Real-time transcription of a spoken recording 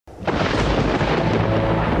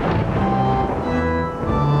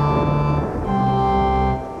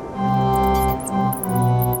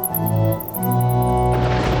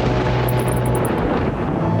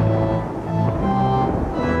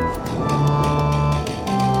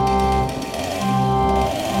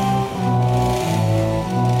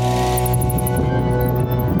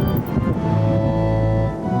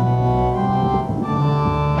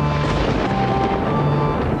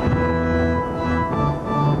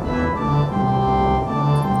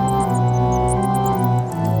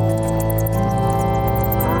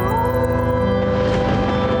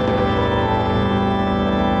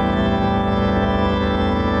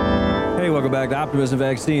the Optimism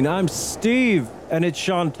Vaccine. I'm Steve, and it's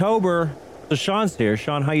Shawntober. So Sean's here.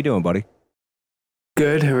 Sean, how you doing, buddy?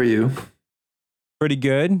 Good. How are you? Pretty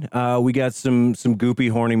good. We got some goopy,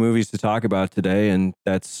 horny movies to talk about today, and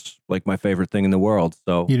that's like my favorite thing in the world.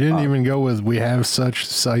 So you didn't even go with "we have such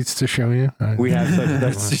sights to show you." We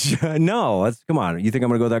have such. No, come on. You think I'm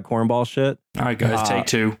gonna go with that cornball shit? All right, guys, take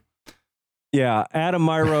two. Yeah, Adam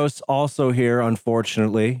Myros also here,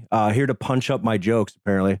 unfortunately. Here to punch up my jokes,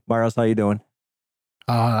 apparently. Myros, how you doing?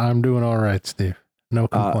 I'm doing all right, Steve. No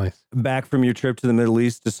complaints. Back from your trip to the Middle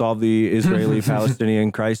East to solve the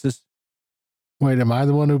Israeli-Palestinian crisis? Wait, am I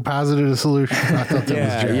the one who posited a solution? I thought that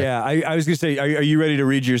was Jack. Yeah. I was going to say, are you ready to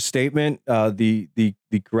read your statement, the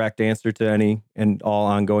correct answer to any and all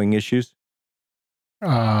ongoing issues?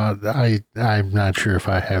 I'm not sure if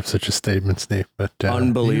I have such a statement, Steve, but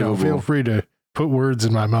unbelievable. Feel free to put words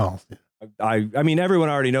in my mouth. I mean, everyone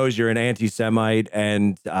already knows you're an anti-Semite,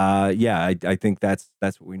 and I think that's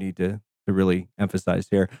what we need to really emphasize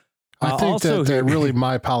here. I think that really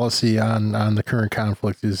my policy on the current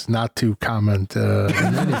conflict is not to comment in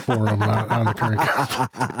any forum on the current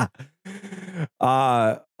conflict.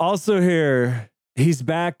 Also here, he's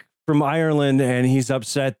back from Ireland, and he's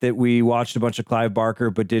upset that we watched a bunch of Clive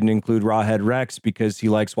Barker but didn't include Rawhead Rex because he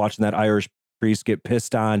likes watching that Irish priest get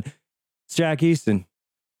pissed on. It's Jack Easton.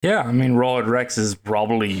 Yeah, I mean, Rawhead Rex is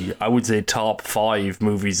probably, I would say, top 5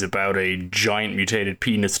 movies about a giant mutated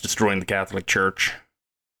penis destroying the Catholic Church.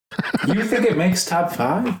 You think it makes top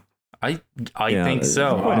 5? I think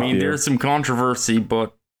so. I mean, there's some controversy,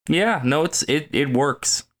 but yeah, no, it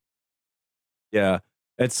works. Yeah,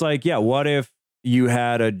 it's like, what if you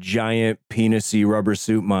had a giant penis-y rubber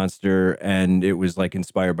suit monster and it was like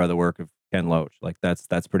inspired by the work of Ken Loach? Like that's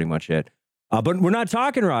pretty much it. But we're not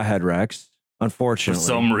talking Rawhead Rex, unfortunately.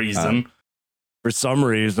 For some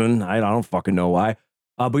reason. I don't fucking know why.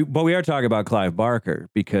 But we are talking about Clive Barker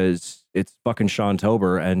because it's fucking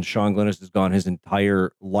Shawntober, and Sean Glennis has gone his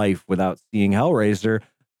entire life without seeing Hellraiser,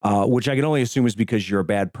 which I can only assume is because you're a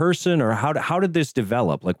bad person, or how did this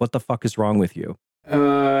develop? Like, what the fuck is wrong with you?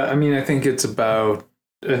 I mean, I think it's about.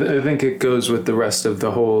 I think it goes with the rest of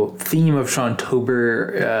the whole theme of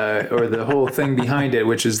Shawntober, or the whole thing behind it,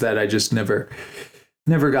 which is that I just never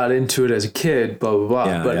got into it as a kid, blah, blah, blah.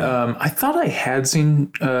 Yeah, but I thought I had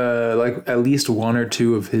seen like at least one or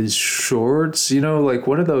two of his shorts, like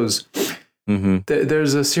what are those? Mm-hmm.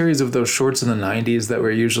 There's a series of those shorts in the 90s that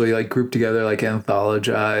were usually like grouped together, like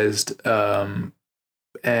anthologized.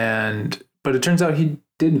 But it turns out he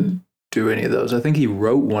didn't do any of those. I think he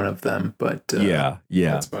wrote one of them, but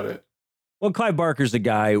that's about it. Well, Clive Barker's a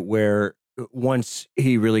guy where once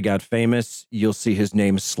he really got famous, you'll see his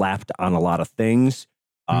name slapped on a lot of things.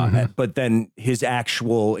 But then his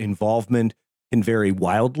actual involvement can vary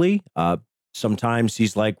wildly. Sometimes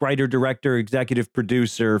he's like writer, director, executive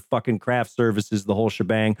producer, fucking craft services, the whole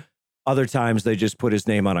shebang. Other times they just put his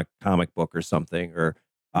name on a comic book or something, or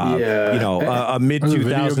a mid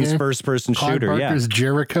 2000s first person shooter. Barker's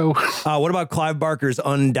Jericho. What about Clive Barker's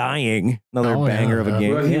Undying? Another banger of a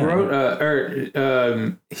game. Well, he wrote,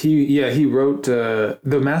 he wrote The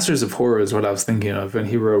Masters of Horror is what I was thinking of, and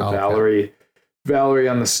he wrote Valerie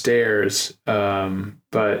on the Stairs.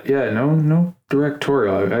 But yeah, no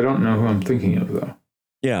directorial. I don't know who I'm thinking of though.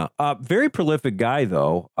 Yeah, very prolific guy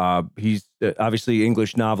though. He's obviously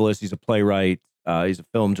English novelist. He's a playwright. He's a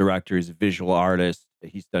film director. He's a visual artist.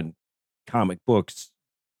 He's done comic books,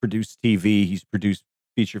 produced TV. He's produced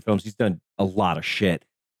feature films. He's done a lot of shit.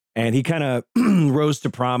 And he kind of rose to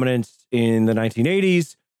prominence in the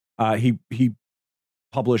 1980s. He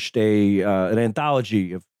published an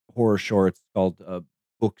anthology of horror shorts called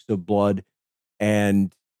Books of Blood.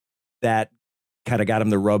 And that kind of got him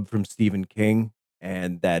the rub from Stephen King.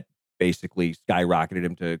 And that basically skyrocketed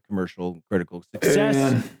him to commercial and critical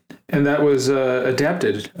success. And that was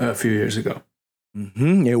adapted a few years ago.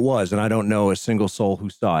 Mm-hmm, it was, and I don't know a single soul who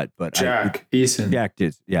saw it, but Jack Easton. Jack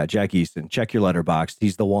did. Yeah, Jack Easton. Check your letterbox.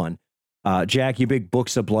 He's the one. Jack, you big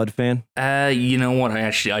Books of Blood fan? You know what?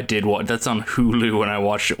 I did watch. That's on Hulu, and I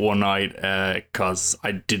watched it one night because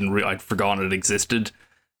I'd forgotten it existed,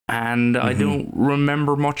 and I don't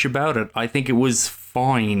remember much about it. I think it was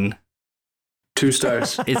fine. 2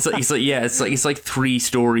 stars. It's like 3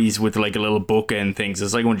 stories with like a little bookend things.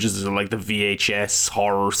 It's like one just like the VHS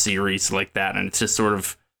horror series like that, and it's just sort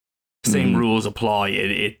of same rules apply.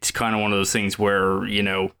 It's kind of one of those things where,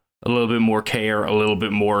 a little bit more care, a little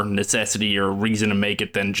bit more necessity or reason to make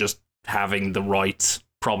it than just having the rights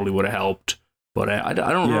probably would have helped. But I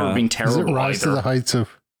don't remember being terrible. Does it rise to the heights of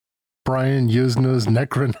Brian Yuzna's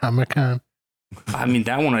Necronomicon? I mean,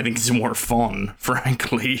 that one I think is more fun,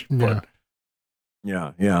 frankly. But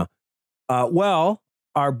Yeah. Well,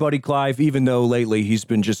 our buddy Clive, even though lately he's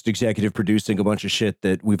been just executive producing a bunch of shit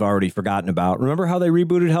that we've already forgotten about. Remember how they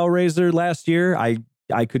rebooted Hellraiser last year?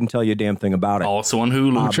 I couldn't tell you a damn thing about it. Also on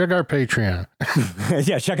Hulu. Check our Patreon.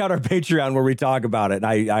 Yeah, check out our Patreon where we talk about it. And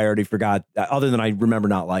I already forgot, other than I remember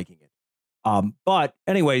not liking it. But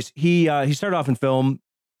anyways, he started off in film,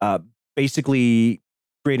 basically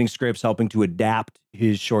creating scripts, helping to adapt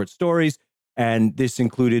his short stories. And this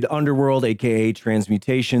included Underworld, aka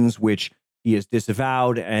Transmutations, which he has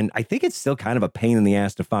disavowed. And I think it's still kind of a pain in the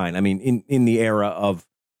ass to find. I mean, in the era of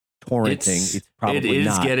torrenting, it's probably not. It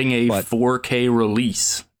is getting a 4K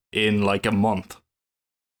release in like a month.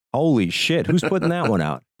 Holy shit. Who's putting that one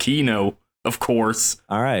out? Kino, of course.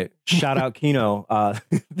 All right. Shout out Kino.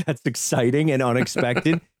 That's exciting and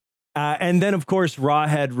unexpected. And then, of course,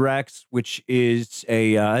 Rawhead Rex, which is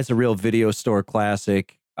it's a real video store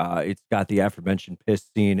classic. It's got the aforementioned piss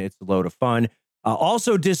scene. It's a load of fun.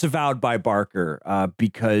 Also disavowed by Barker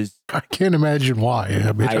because I can't imagine why.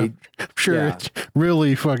 I mean, I'm sure it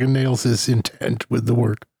really fucking nails his intent with the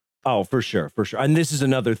work. Oh, for sure. And this is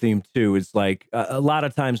another theme too. It's like a lot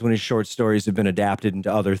of times when his short stories have been adapted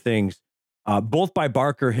into other things, both by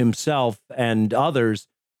Barker himself and others,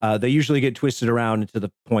 they usually get twisted around to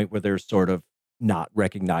the point where they're sort of not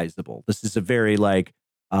recognizable. This is a very like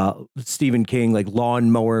Stephen King, like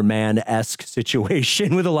Lawnmower Man-esque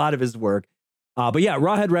situation with a lot of his work. But yeah,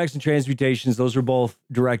 Rawhead Rex and Transmutations, those were both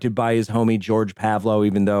directed by his homie George Pavlo,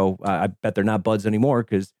 even though I bet they're not buds anymore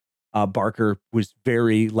because Barker was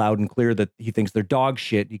very loud and clear that he thinks they're dog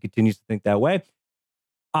shit. He continues to think that way.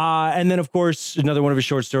 And then, of course, another one of his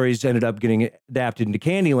short stories ended up getting adapted into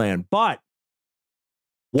Candyland. But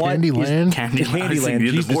what Candyland? Candyland,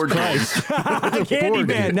 Jesus Christ.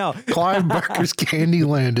 Candyman, no. Clive Barker's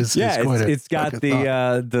Candyland is quite it's got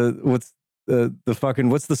the fucking,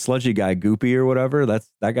 what's the sludgy guy, Goopy or whatever? That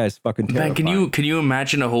guy's fucking terrifying. Man, can you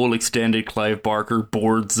imagine a whole extended Clive Barker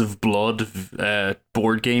Boards of Blood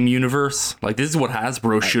board game universe? Like, this is what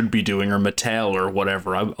Hasbro should be doing, or Mattel or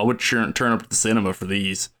whatever. I would turn up at the cinema for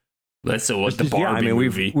these. That's so like the Barbie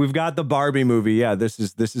movie. We've got the Barbie movie. Yeah, this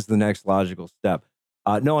is the next logical step.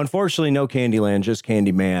 No, unfortunately, no Candyland, just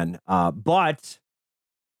Candyman. But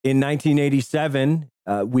in 1987,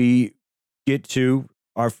 we get to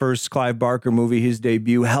our first Clive Barker movie, his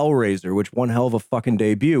debut, Hellraiser, which one hell of a fucking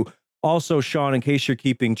debut. Also, Sean, in case you're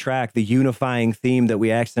keeping track, the unifying theme that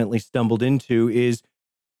we accidentally stumbled into is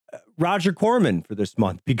Roger Corman for this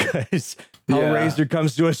month, because Hellraiser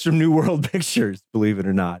comes to us from New World Pictures, believe it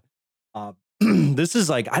or not. This is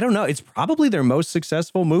like, I don't know, it's probably their most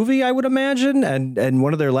successful movie, I would imagine, and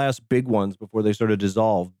one of their last big ones before they sort of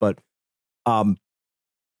dissolved. But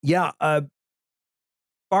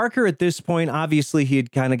Barker at this point, obviously he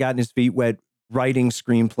had kind of gotten his feet wet writing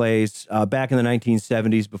screenplays back in the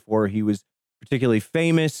 1970s before he was particularly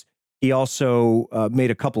famous. He also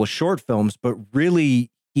made a couple of short films, but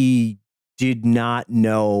really he did not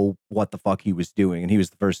know what the fuck he was doing, and he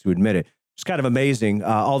was the first to admit it. It's kind of amazing,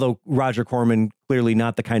 although Roger Corman, clearly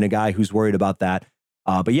not the kind of guy who's worried about that.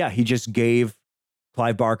 But yeah, he just gave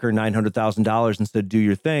Clive Barker $900,000 and said, do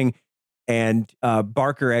your thing. And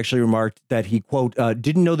Barker actually remarked that he, quote,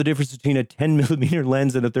 didn't know the difference between a 10 millimeter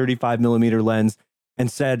lens and a 35 millimeter lens, and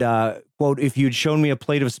said, quote, if you'd shown me a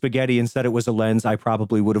plate of spaghetti and said it was a lens, I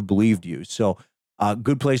probably would have believed you. So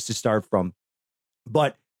good place to start from.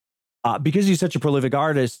 But because he's such a prolific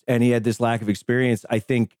artist and he had this lack of experience, I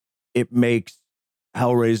think it makes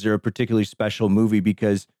Hellraiser a particularly special movie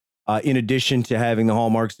because in addition to having the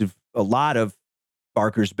hallmarks of a lot of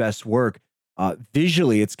Barker's best work,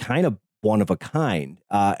 visually, it's kind of one of a kind.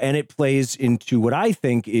 And it plays into what I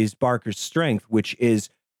think is Barker's strength, which is,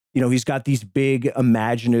 he's got these big,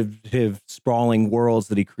 imaginative, sprawling worlds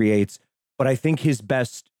that he creates. But I think his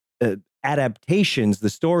best adaptations, the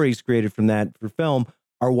stories created from that for film,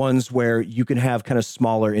 are ones where you can have kind of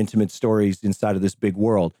smaller, intimate stories inside of this big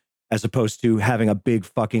world, as opposed to having a big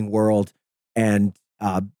fucking world and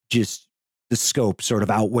just the scope sort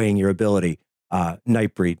of outweighing your ability.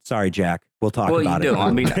 Nightbreed. Sorry, Jack. We'll talk about it.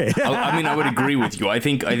 I mean, I would agree with you. I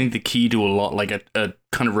think the key to a lot, like a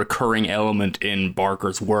kind of recurring element in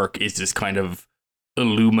Barker's work, is this kind of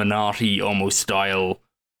Illuminati almost style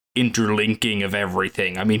interlinking of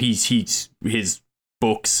everything. I mean, his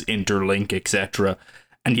books interlink, etc.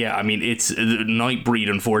 And yeah, I mean, it's Nightbreed,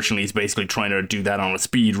 unfortunately, is basically trying to do that on a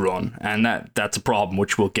speed run, and that's a problem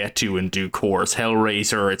which we'll get to in due course.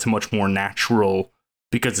 Hellraiser, it's much more natural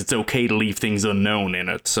because it's okay to leave things unknown in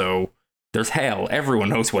it. So there's hell. Everyone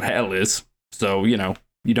knows what hell is. So, you don't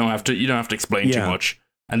have to explain too much.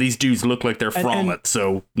 And these dudes look like they're from it.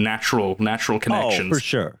 So natural connections. Oh, for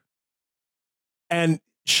sure. And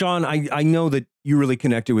Sean, I know that you really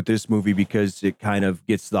connected with this movie because it kind of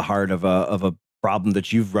gets to the heart of a problem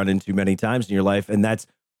that you've run into many times in your life, and that's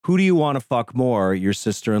who do you want to fuck more, your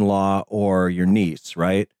sister-in-law or your niece,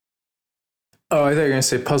 right? Oh, I thought you were gonna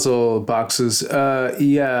say puzzle boxes.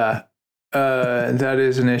 Yeah, that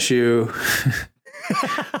is an issue.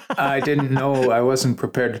 I didn't know. I wasn't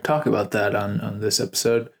prepared to talk about that on this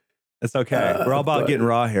episode. It's okay. We're all about getting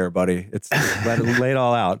raw here, buddy. It's lay it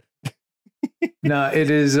all out. No, it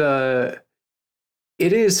is.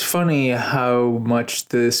 It is funny how much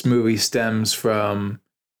this movie stems from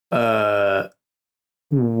a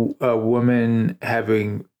woman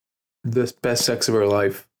having the best sex of her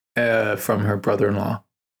life from her brother-in-law.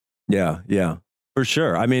 Yeah, for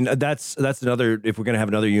sure. I mean, that's another. If we're gonna have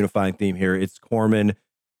another unifying theme here, it's Corman,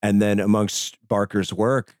 and then amongst Barker's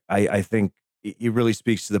work, I think it really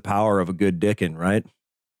speaks to the power of a good dickin', right?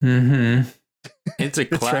 Mm-hmm. It's a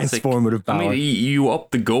classic. Transformative power. I mean, you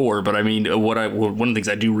up the gore, but I mean, one of the things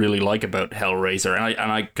I do really like about Hellraiser,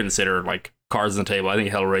 and I consider like cards on the table. I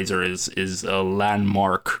think Hellraiser is a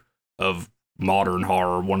landmark of modern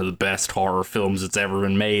horror, one of the best horror films that's ever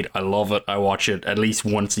been made. I love it. I watch it at least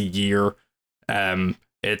once a year.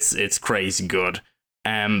 It's crazy good.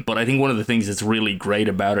 But I think one of the things that's really great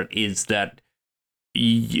about it is that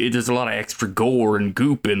there's a lot of extra gore and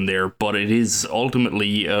goop in there, but it is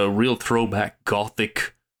ultimately a real throwback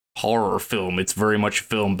gothic horror film. It's very much a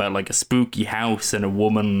film about like a spooky house and a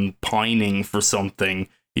woman pining for something,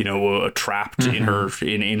 you know, trapped in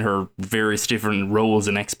her various different roles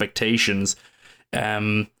and expectations.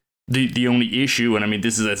 The only issue, and I mean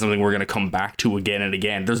this is something we're going to come back to again and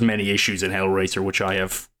again, there's many issues in Hellraiser which I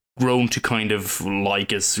have grown to kind of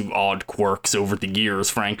like as odd quirks over the years,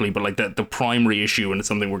 frankly, but like the primary issue, and it's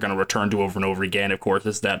something we're going to return to over and over again, of course,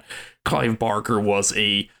 is that Clive Barker was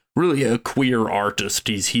really a queer artist.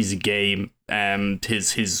 He's gay, and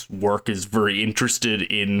his work is very interested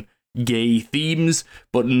in gay themes,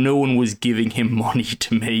 but no one was giving him money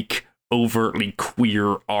to make overtly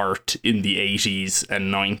queer art in the 80s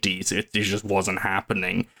and 90s. It just wasn't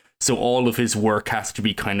happening. So all of his work has to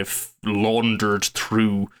be kind of laundered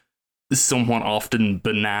through somewhat often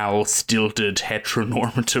banal, stilted,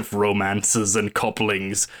 heteronormative romances and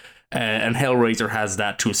couplings. And Hellraiser has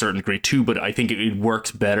that to a certain degree too, but I think it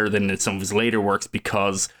works better than some of his later works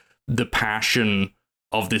because the passion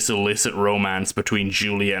of this illicit romance between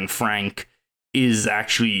Julia and Frank is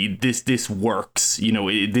actually, this works. You know,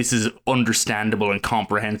 this is understandable and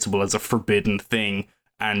comprehensible as a forbidden thing,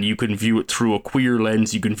 and you can view it through a queer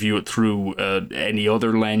lens, you can view it through any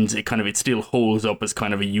other lens. It still holds up as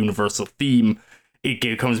kind of a universal theme. It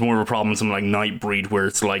becomes more of a problem with something like Nightbreed, where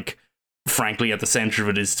it's like, frankly, at the center of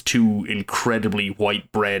it is two incredibly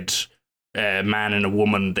white bread man and a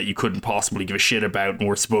woman that you couldn't possibly give a shit about, and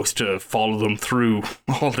we're supposed to follow them through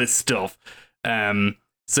all this stuff.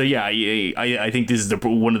 So yeah, I think this is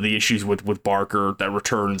one of the issues with Barker that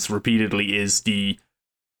returns repeatedly, is the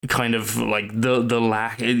kind of like the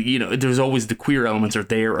lack. You know, there's always the queer elements are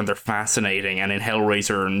there and they're fascinating, and in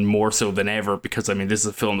Hellraiser and more so than ever, because I mean this is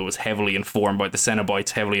a film that was heavily informed by the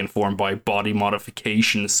Cenobites, heavily informed by body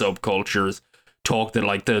modification subcultures. Talk that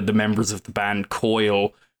like the members of the band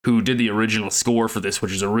Coil, who did the original score for this,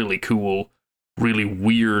 which is a really cool, really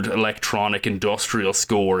weird electronic industrial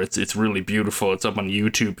score. It's really beautiful. It's up on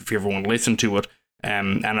YouTube if you ever want to listen to it.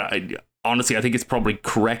 And honestly, I think it's probably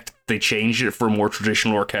correct they changed it for a more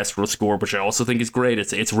traditional orchestral score, which I also think is great.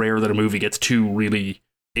 It's rare that a movie gets two really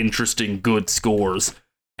interesting, good scores.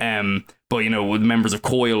 But you know, the members of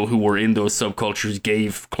Coil who were in those subcultures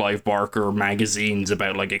gave Clive Barker magazines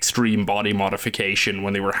about like extreme body modification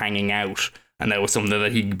when they were hanging out, and that was something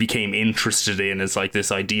that he became interested in, as like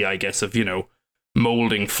this idea, I guess, of, you know,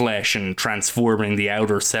 molding flesh and transforming the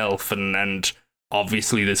outer self, and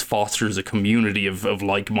obviously this fosters a community of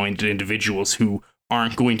like-minded individuals who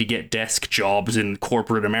aren't going to get desk jobs in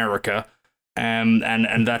corporate America, and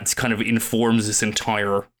that's kind of informs this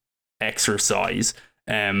entire exercise.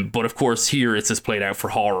 But of course here it's just played out for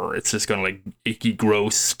horror. It's just kind of like icky,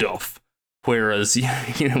 gross stuff. Whereas,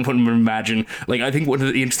 you know, one would imagine, like, I think one of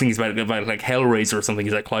the interesting things about like Hellraiser or something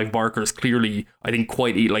is that Clive Barker is clearly, I think,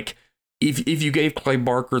 quite like, if you gave Clive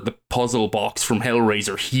Barker the puzzle box from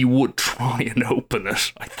Hellraiser, he would try and open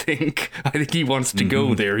it. I think he wants to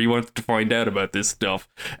go there. He wants to find out about this stuff.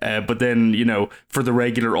 But then, you know, for the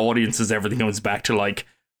regular audiences, everything comes back to like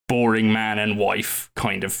boring man and wife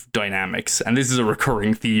kind of dynamics, and this is a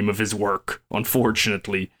recurring theme of his work,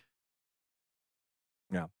 unfortunately.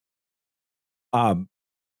 Yeah.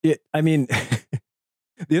 I mean,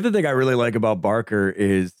 the other thing I really like about Barker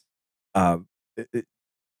is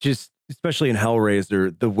just especially in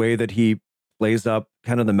Hellraiser, the way that he plays up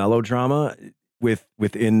kind of the melodrama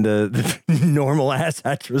within the normal ass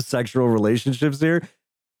heterosexual relationships here.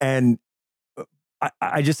 And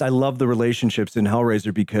I love the relationships in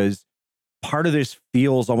Hellraiser because part of this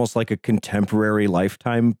feels almost like a contemporary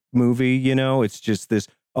Lifetime movie. You know, it's just this,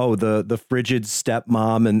 the frigid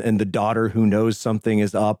stepmom and the daughter who knows something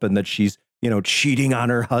is up and that she's, cheating on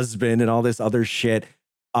her husband and all this other shit.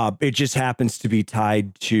 It just happens to be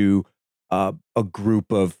tied to a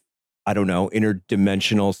group of, I don't know,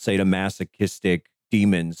 interdimensional sadomasochistic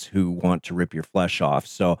demons who want to rip your flesh off.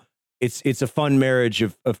 So it's a fun marriage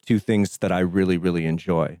of two things that I really, really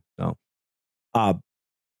enjoy. So,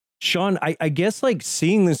 Sean, I guess like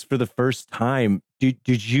seeing this for the first time,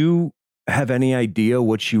 did you have any idea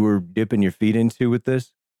what you were dipping your feet into with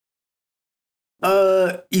this?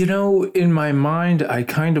 In my mind, I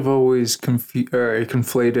kind of always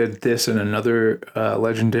conflated this and another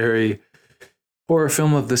legendary horror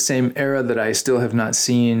film of the same era that I still have not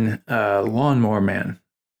seen, Lawnmower Man.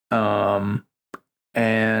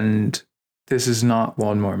 And this is not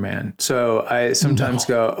Lawnmower Man. So I sometimes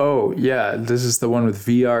go, oh yeah, this is the one with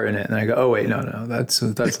VR in it. And I go, oh wait, no,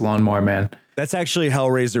 that's Lawnmower Man. That's actually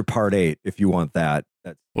Hellraiser Part 8, if you want that.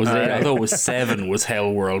 I thought it was 7 was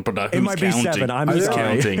Hellworld, but it might counting? Be 7. I'm just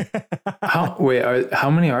counting. How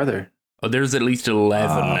many are there? Oh, there's at least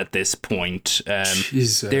 11 at this point.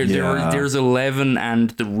 Jesus. There's 11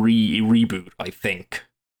 and the reboot, I think.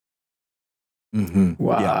 Mm-hmm.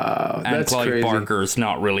 Wow, yeah. And that's Clive crazy. Barker's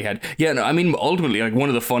not really had. Yeah, no, I mean, ultimately, like one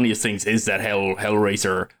of the funniest things is that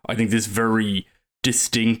Hellraiser. I think this very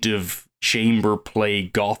distinctive chamber play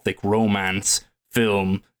gothic romance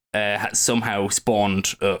film has somehow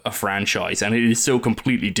spawned a franchise, and it is so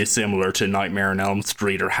completely dissimilar to Nightmare on Elm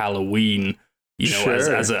Street or Halloween.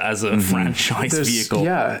 As a franchise vehicle.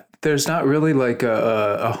 Yeah, there's not really like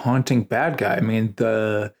a haunting bad guy. I mean,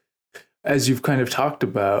 as you've kind of talked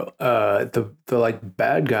about, the like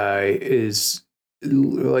bad guy is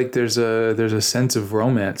like there's a sense of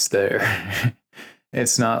romance there.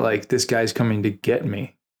 It's not like this guy's coming to get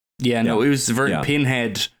me. Yeah, no, it was very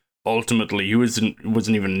Pinhead. Ultimately, he wasn't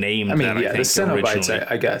even named. I mean, the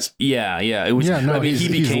Cenobites, I guess. Yeah, it was. Yeah, no, I mean, he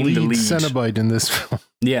became lead the lead Cenobite in this film.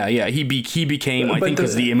 Yeah, he became. I think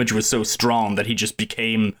because the image was so strong that he just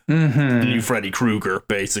became the new Freddy Krueger,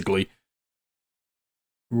 basically.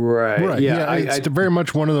 Right. Yeah, it's very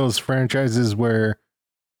much one of those franchises where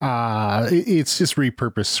it's just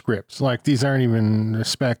repurposed scripts. Like these aren't even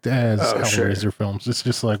spec'd as Hellraiser films. It's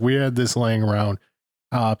just like we had this laying around.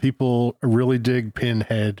 People really dig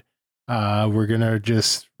Pinhead. We're gonna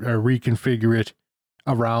just reconfigure it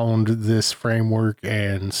around this framework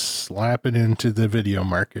and slap it into the video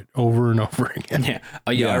market over and over again.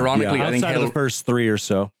 Ironically, I think outside of the first 3 or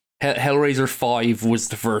so, Hellraiser 5 was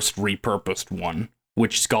the first repurposed one,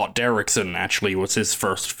 which Scott Derrickson actually was his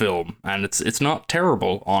first film, and it's not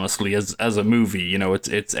terrible, honestly, as a movie.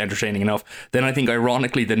 It's entertaining enough. Then I think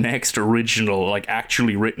ironically the next original, like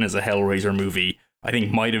actually written as a Hellraiser movie, I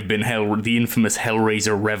think might have been the infamous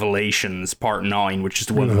Hellraiser Revelations Part 9, which is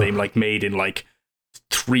the one that they like made in like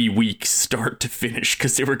 3 weeks start to finish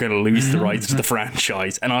because they were going to lose the rights to the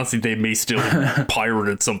franchise. And honestly, they may still have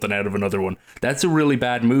pirated something out of another one. That's a really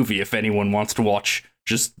bad movie if anyone wants to watch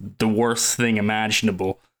just the worst thing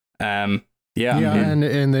imaginable. And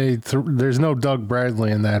there's no Doug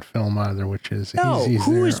Bradley in that film either, which is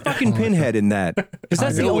who is fucking Pinhead in that? Because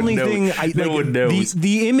that's the only thing no one knows.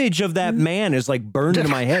 The image of that man is like burned into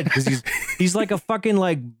my head because he's like a fucking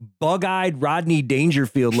like bug-eyed Rodney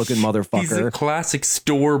Dangerfield looking motherfucker. He's a classic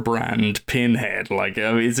store brand Pinhead. Like,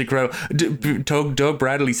 I mean, it's incredible. Doug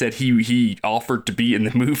Bradley said he offered to be in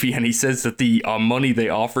the movie, and he says that the money they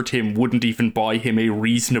offered him wouldn't even buy him a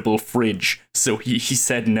reasonable fridge, so he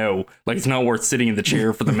said no. Like, it's not worth sitting in the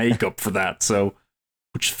chair for the makeup for that. So,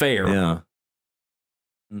 which is fair. Yeah,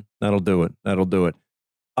 that'll do it.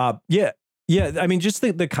 Yeah. I mean, just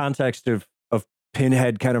the context of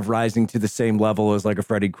Pinhead kind of rising to the same level as like a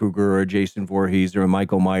Freddy Krueger or a Jason Voorhees or a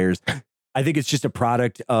Michael Myers. I think it's just a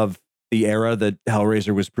product of the era that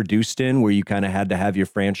Hellraiser was produced in, where you kind of had to have your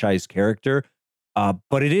franchise character.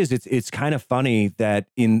 But it's kind of funny that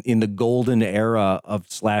in the golden era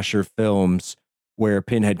of slasher films, where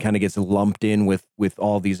Pinhead kind of gets lumped in with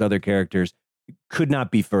all these other characters, could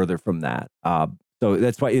not be further from that. So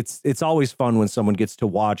that's why it's always fun when someone gets to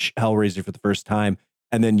watch Hellraiser for the first time,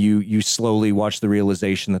 and then you slowly watch the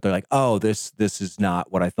realization that they're like, oh, this is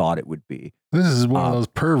not what I thought it would be. This is one of those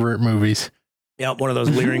pervert movies. Yeah, one of those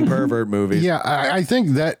leering pervert movies. Yeah, I think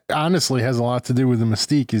that honestly has a lot to do with the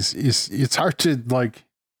mystique. Is it's hard to like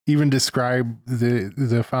even describe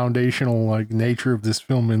the foundational like nature of this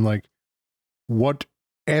film and like what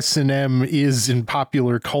S&M is in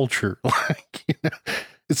popular culture. Like,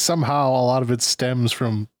 it's somehow a lot of it stems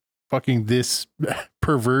from fucking this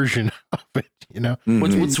perversion of it,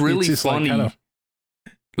 What's really funny, like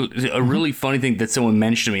a really funny thing that someone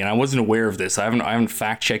mentioned to me, and I wasn't aware of this. I haven't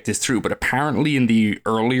fact checked this through, but apparently in the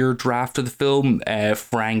earlier draft of the film,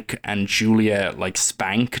 Frank and Julia like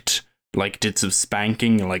spanked, like did some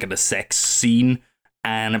spanking, like at a sex scene,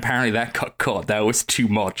 and apparently that got cut. That was too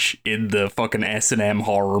much in the fucking S&M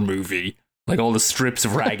horror movie. Like all the strips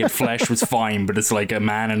of ragged flesh was fine, but it's like a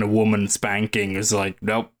man and a woman spanking. It's like,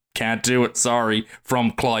 nope, can't do it. Sorry.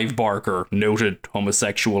 From Clive Barker, noted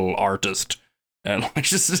homosexual artist. And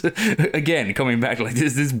just again coming back, like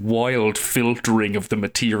this wild filtering of the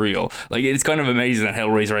material. Like it's kind of amazing that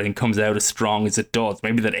Hellraiser, I think, comes out as strong as it does.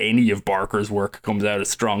 Maybe that any of Barker's work comes out as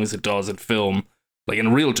strong as it does in film. Like in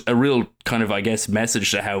a real kind of, I guess, message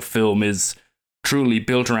to how film is truly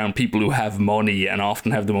built around people who have money and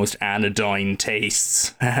often have the most anodyne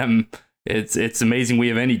tastes. It's amazing we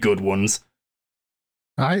have any good ones.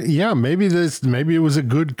 Maybe it was a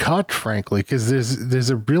good cut, frankly, because there's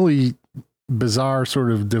a really bizarre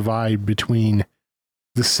sort of divide between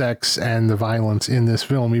the sex and the violence in this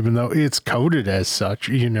film, even though it's coded as such,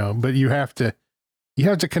 but you have to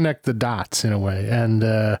connect the dots in a way. And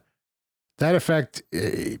that effect,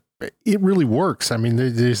 it really works. I mean,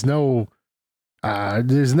 there's no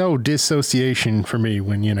dissociation for me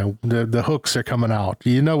when, the hooks are coming out.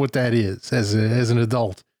 You know what that is as an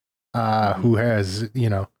adult, who has,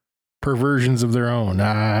 perversions of their own.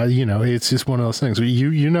 It's just one of those things.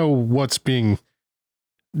 You know what's being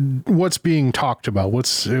talked about,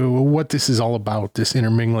 what this is all about, this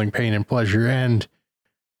intermingling pain and pleasure. And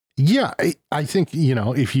yeah, I think,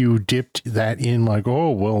 if you dipped that in like, oh,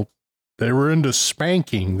 well, they were into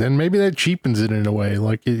spanking, then maybe that cheapens it in a way.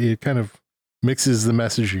 Like it kind of mixes the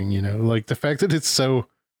messaging, like the fact that it's so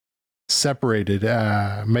separated,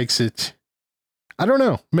 makes it, I don't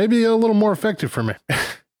know, maybe a little more effective for me.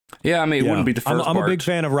 Yeah, I mean, it wouldn't be the first I'm a big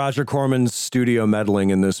fan of Roger Corman's studio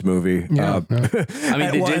meddling in this movie. Yeah, I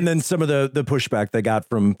mean, and then some of the pushback they got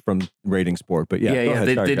from Ratings Board. But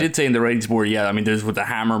they did say in the Ratings Board, I mean, there's with the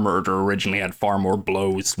Hammer murder originally had far more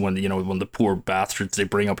blows when the poor bastards they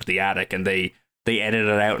bring up to the attic, and they edited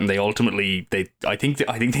it out, and they ultimately I think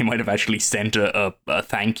they might have actually sent a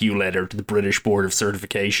thank you letter to the British Board of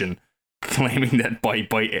Certification, claiming that by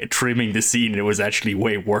trimming the scene it was actually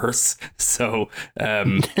way worse. So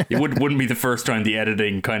it wouldn't be the first time the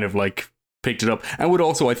editing kind of like picked it up, and would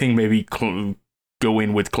also, I think, maybe go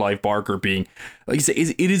in with Clive Barker being, like you say,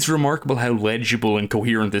 it is remarkable how legible and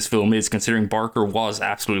coherent this film is, considering Barker was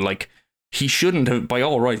absolutely like, he shouldn't have, by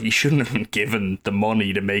all rights, he shouldn't have been given the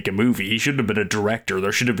money to make a movie. He shouldn't have been a director.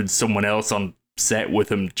 There should have been someone else on set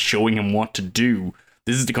with him showing him what to do.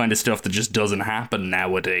 This is the kind of stuff that just doesn't happen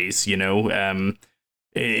nowadays,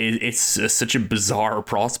 It's such a bizarre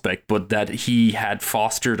prospect, but that he had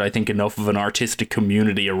fostered, I think, enough of an artistic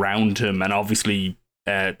community around him, and obviously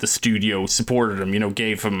the studio supported him,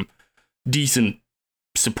 gave him decent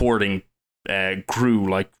supporting crew,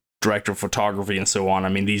 like director of photography and so on. I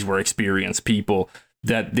mean, these were experienced people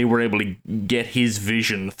that they were able to get his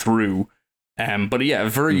vision through. But yeah,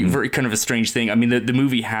 very kind of a strange thing. I mean, the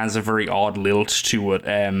movie has a very odd lilt to it,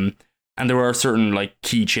 and there are certain like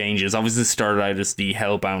key changes. Obviously, it started out as the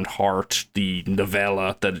Hellbound Heart, the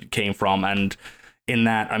novella that it came from, and in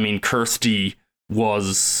that, I mean, Kirsty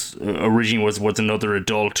was originally was another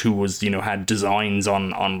adult who was had designs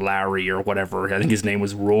on Larry or whatever. I think his name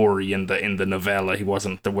was Rory in the novella.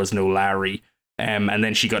 There was no Larry. And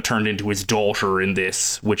then she got turned into his daughter in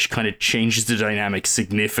this, which kind of changes the dynamic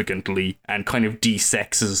significantly and kind of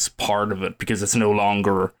de-sexes part of it, because it's no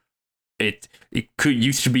longer, it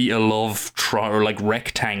used to be a love or like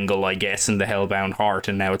rectangle, I guess, in the Hellbound Heart,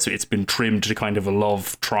 and now it's been trimmed to kind of a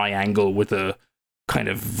love triangle with a kind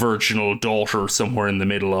of virginal daughter somewhere in the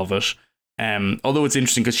middle of it. Although it's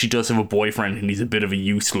interesting because she does have a boyfriend and he's a bit of a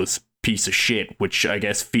useless piece of shit, which I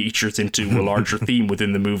guess features into a larger theme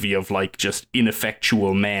within the movie of like just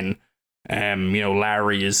ineffectual men.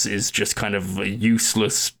 Larry is just kind of a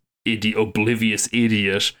useless, oblivious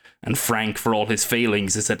idiot, and Frank, for all his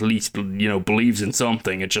failings, is at least believes in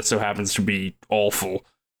something. It just so happens to be awful,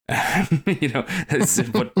 but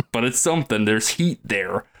it's something. There's heat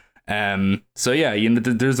there. So yeah,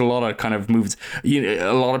 there's a lot of kind of moves.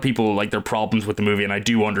 A lot of people, like, their problems with the movie, and I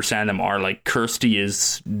do understand them, are like, Kirsty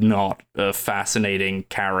is not a fascinating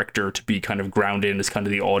character to be kind of grounded in as kind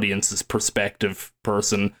of the audience's perspective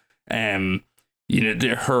person.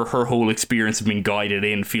 Her whole experience of being guided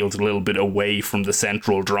in feels a little bit away from the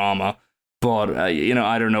central drama. But I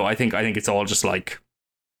don't know. I think it's all just like,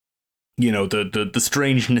 the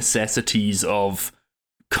strange necessities of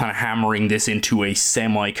kind of hammering this into a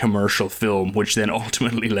semi-commercial film, which then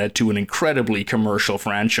ultimately led to an incredibly commercial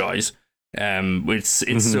franchise.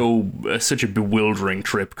 It's such a bewildering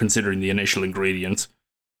trip considering the initial ingredients.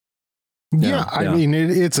 Yeah, I mean,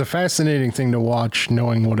 it's a fascinating thing to watch,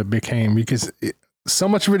 knowing what it became, because so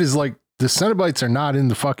much of it is like the Cenobites are not in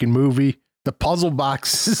the fucking movie. The puzzle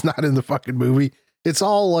box is not in the fucking movie. It's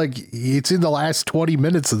all like it's in the last 20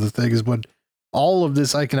 minutes of the thing is when all of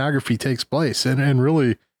this iconography takes place, and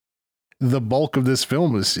really the bulk of this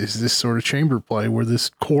film is this sort of chamber play where this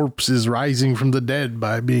corpse is rising from the dead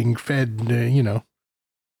by being fed,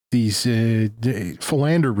 these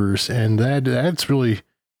philanderers, and that's really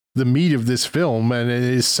the meat of this film, and it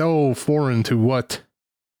is so foreign to what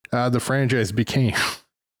the franchise became.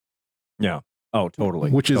 Yeah. Oh,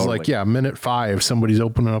 totally. Which is like, minute 5, somebody's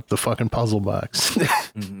opening up the fucking puzzle box.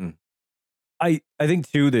 I think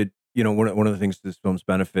too that one of the things this film's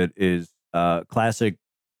benefit is classic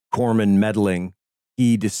Corman meddling.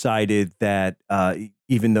 He decided that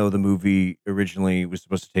even though the movie originally was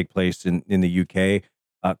supposed to take place in the UK,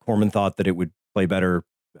 Corman thought that it would play better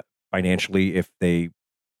financially if they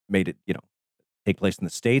made it, take place in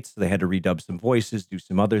the States. So they had to redub some voices, do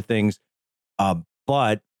some other things.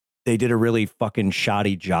 But they did a really fucking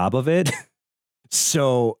shoddy job of it.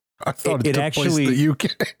 So I thought it took actually place in the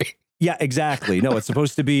UK. Yeah, exactly. No, it's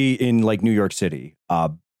supposed to be in like New York City.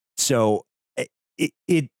 So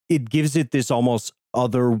it gives it this almost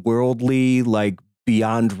otherworldly, like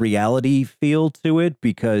beyond reality feel to it,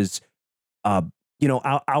 because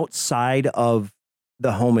outside of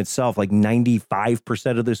the home itself, like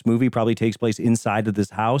 95% of this movie probably takes place inside of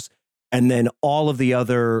this house, and then all of the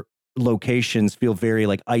other locations feel very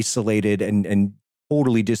like isolated and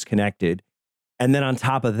totally disconnected. And then on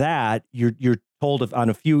top of that, you're told on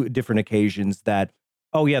a few different occasions that,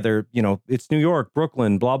 oh yeah, they're, it's New York,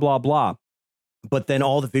 Brooklyn, blah, blah, blah. But then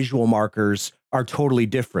all the visual markers are totally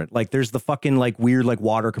different. Like there's the fucking like weird, like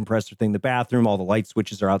water compressor thing in the bathroom. All the light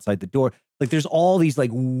switches are outside the door. Like there's all these like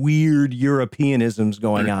weird Europeanisms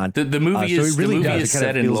going on. The movie is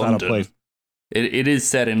set in London. It is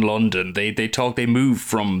set in London. They move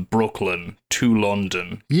from Brooklyn to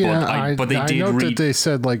London. Yeah, but I note that they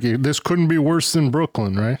said like this couldn't be worse than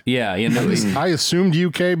Brooklyn, right? Yeah, I assumed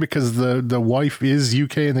UK because the wife is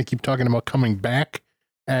UK and they keep talking about coming back,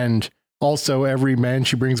 and also every man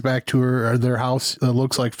she brings back to their house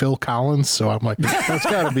looks like Phil Collins. So I'm like, that's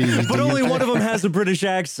got to be. But only one of them has a British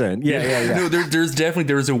accent. Yeah. No,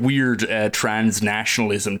 there's a weird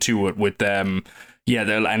transnationalism to it with them.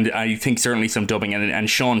 And I think certainly some dubbing, and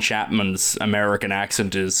Sean Chapman's American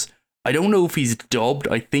accent is, I don't know if he's dubbed.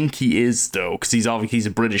 I think he is though, because he's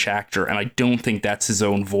a British actor, and I don't think that's his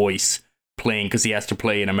own voice playing, because he has to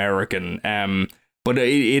play an American. But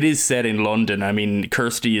it is set in London. I mean,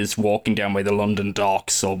 Kirsty is walking down by the London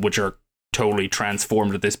docks, which are totally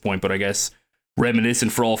transformed at this point, but I guess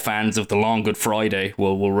reminiscent for all fans of The Long Good Friday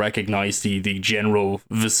will recognize the general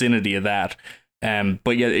vicinity of that.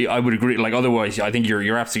 But yeah, I would agree. Like otherwise, I think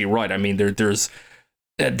you're absolutely right. I mean, there's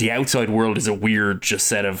the outside world is a weird just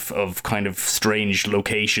set of kind of strange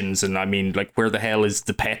locations, and I mean, like where the hell is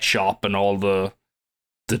the pet shop and all the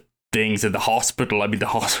things in the hospital? I mean,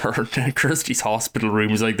 Kirsty's hospital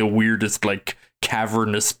room is like the weirdest, like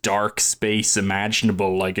cavernous, dark space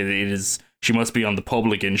imaginable. Like it is. She must be on the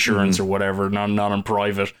public insurance or whatever, not on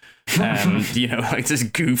private. Like this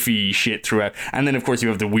goofy shit throughout. And then of course you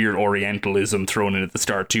have the weird Orientalism thrown in at the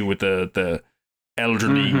start too, with the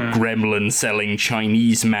elderly gremlin selling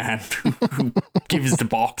Chinese man who gives the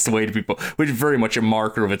box away to people, which is very much a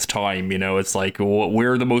marker of its time. It's like,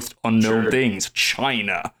 we're the most unknown things,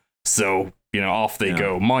 China. So, off they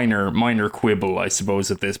go. Minor quibble, I suppose,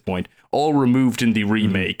 at this point. All removed in the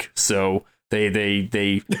remake. So they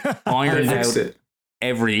ironed out it.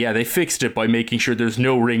 they fixed it by making sure there's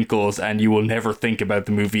no wrinkles and you will never think about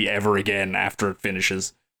the movie ever again after it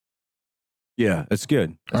finishes. Yeah, that's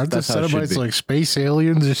good. Aren't the Cenobites like space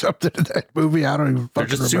aliens or something in that movie? I don't even fucking They're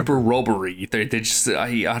just remember. super rubbery. They just,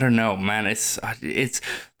 I don't know, man. It's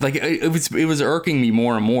like, it was irking me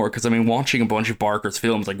more and more, because I mean, watching a bunch of Barker's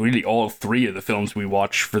films, like really all 3 of the films we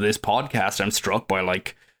watch for this podcast, I'm struck by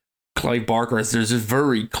like Clive Barker, as there's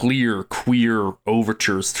very clear queer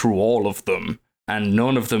overtures through all of them, and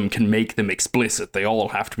none of them can make them explicit. They all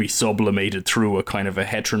have to be sublimated through a kind of a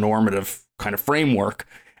heteronormative kind of framework.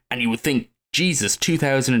 And you would think, Jesus,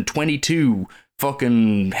 2022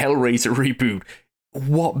 fucking Hellraiser reboot,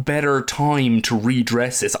 what better time to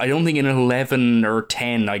redress this? I don't think in 11 or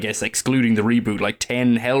 10, I guess, excluding the reboot, like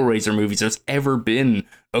 10 Hellraiser movies, there's ever been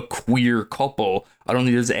a queer couple. I don't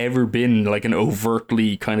think there's ever been like an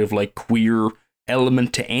overtly kind of like queer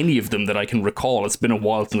element to any of them that I can recall. It's been a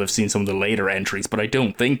while since I've seen some of the later entries, but I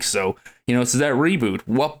don't think so. You know, so that reboot,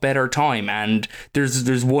 what better time? And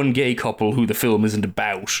there's one gay couple who the film isn't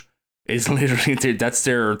about. Is literally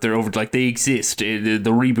they're over, like, they exist. The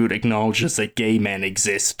reboot acknowledges that gay men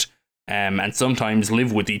exist, and sometimes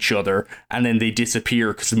live with each other, and then they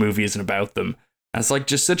disappear because the movie isn't about them. And it's like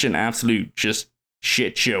just such an absolute just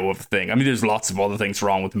shit show of a thing. I mean, there's lots of other things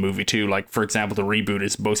wrong with the movie too. Like, for example, the reboot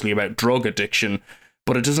is mostly about drug addiction,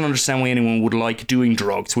 but it doesn't understand why anyone would like doing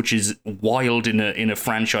drugs, which is wild in a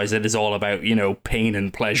franchise that is all about, you know, pain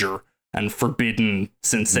and pleasure and forbidden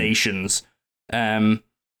sensations.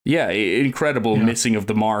 Yeah, incredible missing of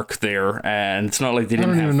the mark there, and it's not like they didn't.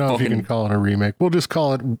 I don't even know if you can call it a remake. We'll just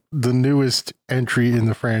call it the newest entry in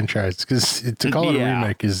the franchise, because to call it a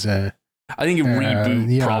remake is. I think a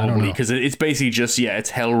reboot probably, because it's basically just it's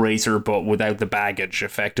Hellraiser but without the baggage,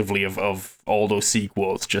 effectively, of all those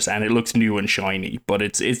sequels. And it looks new and shiny, but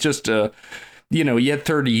it's just you know, you had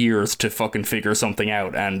 30 years to fucking figure something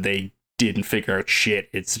out, and they didn't figure out shit.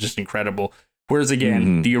 It's just incredible. Whereas,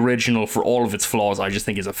 again, the original, for all of its flaws, I just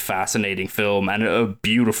think is a fascinating film and a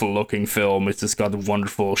beautiful looking film. It's just got the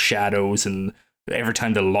wonderful shadows, and every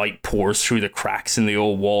time the light pours through the cracks in the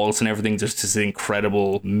old walls and everything, there's this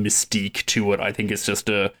incredible mystique to it. I think it's just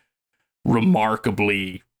a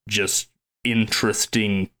remarkably just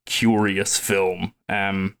interesting, curious film,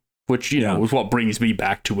 which, you know, is what brings me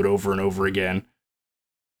back to it over and over again.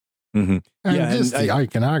 And just the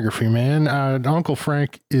iconography, man. Uncle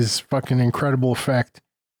Frank is fucking incredible effect,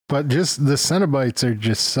 but just the Cenobites are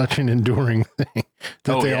just such an enduring thing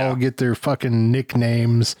that they all get their fucking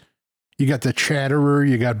nicknames. You got the Chatterer,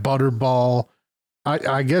 you got Butterball.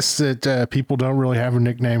 I guess that people don't really have a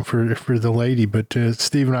nickname for the lady, but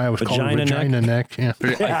Steve and I always call her Vagina Neck. Yeah.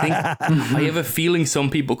 I have a feeling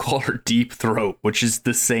some people call her Deep Throat, which is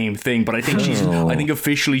the same thing, but I think I think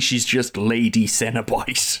officially she's just Lady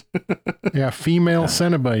Cenobite. Yeah, female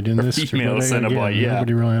Cenobite in this. Female Cenobite,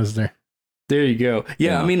 nobody really has there. There you go.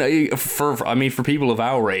 Yeah, I mean, for people of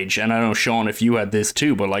our age, and I don't know, Sean, if you had this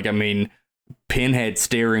too, but like, I mean, Pinhead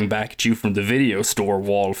staring back at you from the video store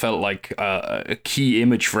wall felt like a key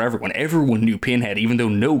image for everyone. Everyone knew Pinhead, even though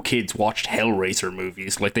no kids watched Hellraiser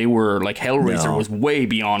movies. Like, they were like, Hellraiser was way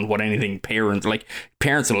beyond what anything parents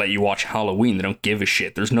will let you watch Halloween. They don't give a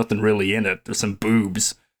shit. There's nothing really in it. There's some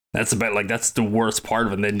boobs. That's about, like, that's the worst part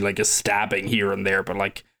of it. And then, like, a stabbing here and there. But,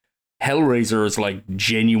 like, Hellraiser is like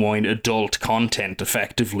genuine adult content,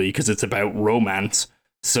 effectively, because it's about romance.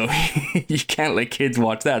 So you can't let kids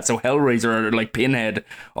watch that. So Hellraiser, like Pinhead,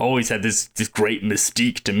 always had this great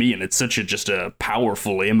mystique to me, and it's such just a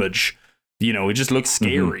powerful image. You know, it just looks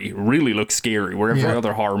scary. It really looks scary, where every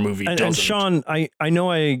other horror movie doesn't. And Sean, I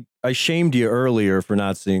know I shamed you earlier for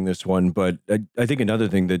not seeing this one, but I think another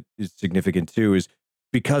thing that is significant too is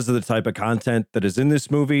because of the type of content that is in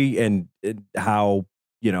this movie and how,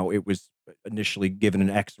 you know, it was initially given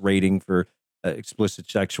an X rating for explicit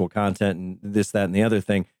sexual content and this, that, and the other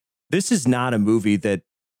thing. This is not a movie that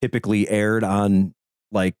typically aired on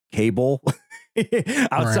like cable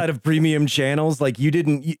outside of premium channels. Like,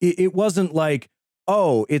 it wasn't like,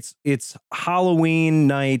 oh, it's Halloween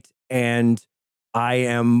night and I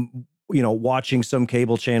am, you know, watching some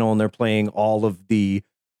cable channel and they're playing all of the,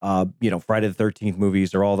 you know, Friday the 13th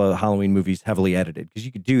movies or all the Halloween movies heavily edited, because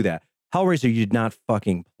you could do that. Hellraiser, you did not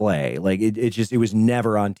fucking play. Like, it was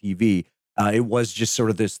never on TV. It was just sort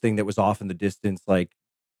of this thing that was off in the distance, like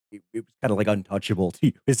it was kind of like untouchable to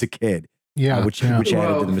you as a kid. Which added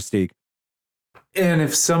to the mystique. And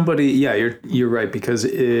if somebody, you're right, because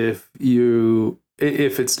if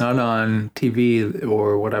it's not on TV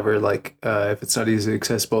or whatever, like if it's not easily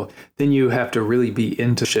accessible, then you have to really be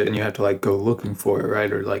into shit and you have to like go looking for it,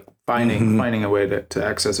 right? Or like finding a way to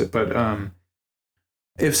access it. But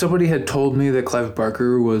if somebody had told me that Clive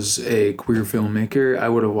Barker was a queer filmmaker, I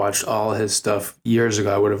would have watched all his stuff years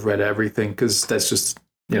ago. I would have read everything, because that's just,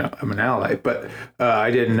 you know, I'm an ally. But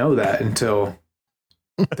I didn't know that until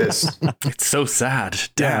this. It's so sad.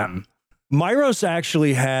 Damn. Myros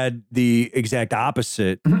actually had the exact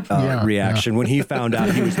opposite reaction when he found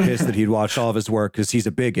out. He was pissed that he'd watched all of his work because he's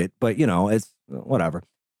a bigot. But, you know, it's whatever.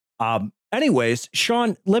 Anyways,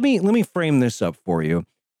 Sean, let me frame this up for you.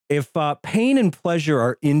 If pain and pleasure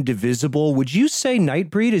are indivisible, would you say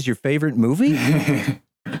Nightbreed is your favorite movie?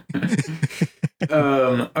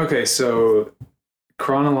 Okay, so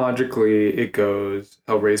chronologically, it goes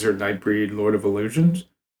Hellraiser, Nightbreed, Lord of Illusions.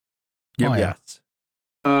 Yep. Yes.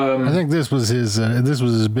 I think this was his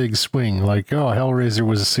big swing. Like, oh, Hellraiser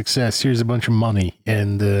was a success. Here's a bunch of money,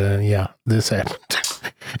 and this happened.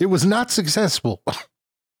 It was not successful.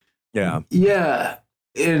 Yeah,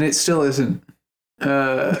 and it still isn't.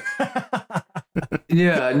 This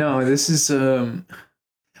is.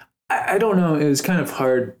 I don't know. It was kind of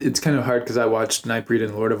hard. It's kind of hard because I watched Nightbreed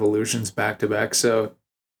and Lord of Illusions back to back. So,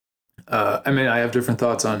 I have different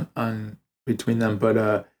thoughts on between them,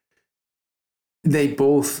 but they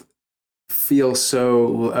both feel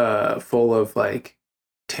so full of like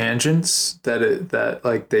tangents that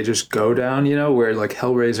like they just go down. Where like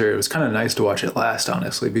Hellraiser, it was kind of nice to watch it last,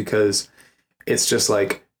 honestly, because it's just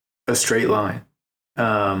like a straight line.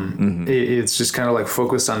 It's just kind of like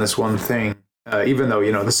focused on this one thing. Even though,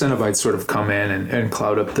 the Cenobites sort of come in and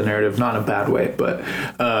cloud up the narrative, not in a bad way, but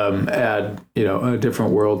add, a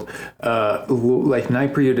different world. Like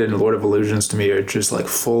Nightbreed and Lord of Illusions to me are just like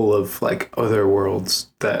full of like other worlds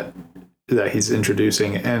that he's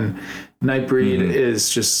introducing. And Nightbreed is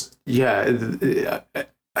just, the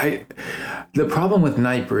problem with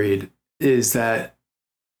Nightbreed is that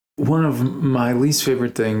one of my least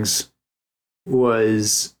favorite things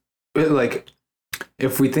was like,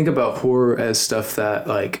 if we think about horror as stuff that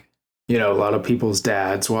like, a lot of people's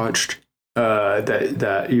dads watched,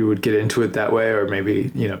 that you would get into it that way, or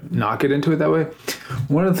maybe, not get into it that way.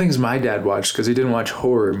 One of the things my dad watched, because he didn't watch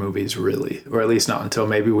horror movies really, or at least not until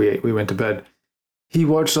maybe we went to bed. He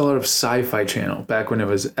watched a lot of Sci-Fi Channel back when it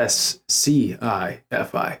was SCIFI.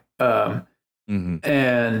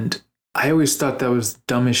 And I always thought that was the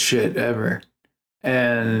dumbest shit ever.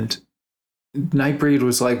 And Nightbreed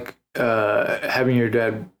was like, having your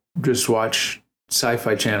dad just watch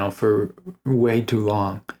Sci-Fi Channel for way too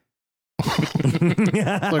long.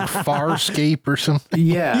 Like Farscape or something.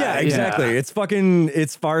 Yeah, exactly. It's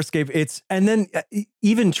Farscape. And then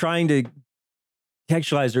even trying to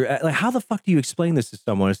contextualize or like, how the fuck do you explain this to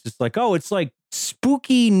someone? It's just like, oh, it's like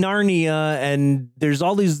spooky Narnia, and there's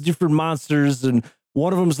all these different monsters, and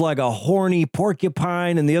one of them's like a horny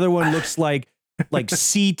porcupine, and the other one looks like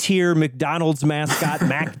C-tier McDonald's mascot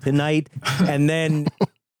Mac Tonight, and then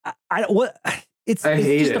it's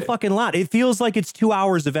just a fucking lot. It feels like it's 2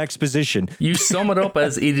 hours of exposition. You sum it up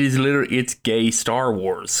as it is literally, it's gay Star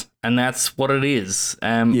Wars, and that's what it is.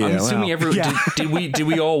 I'm assuming did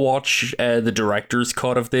we all watch the director's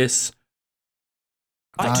cut of this?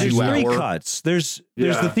 There's 3 cuts. There's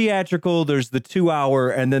the theatrical, there's the 2 hour,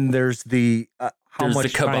 and then there's the how there's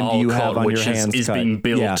much the time do you have on your hands is being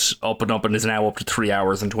built up and is now up to 3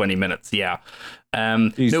 hours and 20 minutes. Yeah.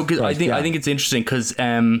 Because I think it's interesting because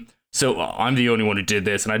so I'm the only one who did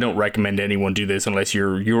this, and I don't recommend anyone do this unless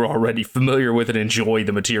you're already familiar with it and enjoy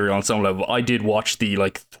the material on some level. I did watch the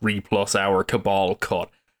 3+ hour Cabal cut,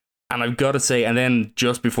 and I've got to say, and then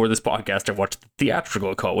just before this podcast, I watched the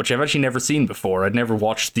theatrical cut, which I've actually never seen before. I'd never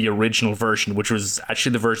watched the original version, which was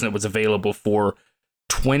actually the version that was available for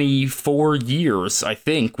 24 years, I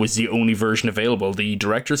think, was the only version available. The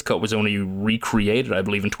director's cut was only recreated, I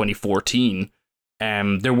believe, in 2014.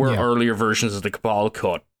 There were earlier versions of the Cabal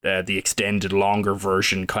cut, the extended, longer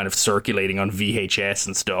version kind of circulating on VHS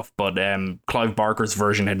and stuff, but Clive Barker's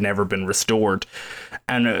version had never been restored.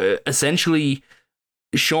 And essentially,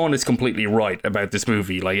 Sean is completely right about this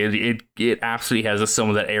movie. Like it absolutely has some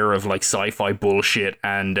of that air of like sci-fi bullshit,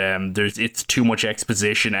 and it's too much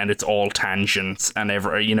exposition, and it's all tangents, and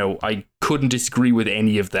I couldn't disagree with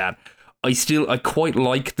any of that. I quite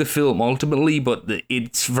like the film ultimately, but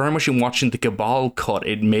it's very much in watching the Cabal cut,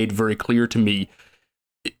 it made very clear to me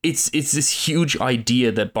it's this huge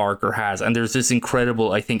idea that Barker has, and there's this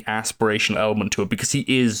incredible, I think, aspirational element to it, because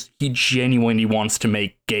he genuinely wants to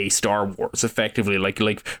make gay Star Wars effectively, like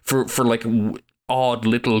for odd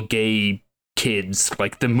little gay kids,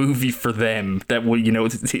 like the movie for them that will,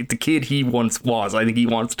 the kid he once was. I think he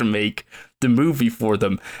wants to make the movie for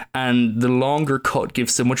them, and the longer cut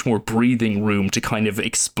gives so much more breathing room to kind of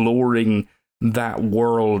exploring that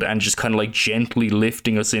world and just kind of like gently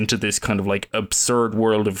lifting us into this kind of like absurd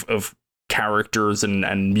world of characters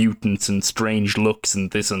and mutants and strange looks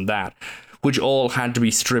and this and that, which all had to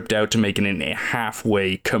be stripped out to make it in a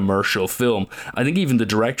halfway commercial film. I think even the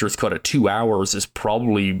director's cut at 2 hours is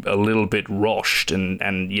probably a little bit rushed and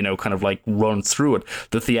kind of like runs through it.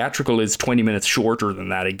 The theatrical is 20 minutes shorter than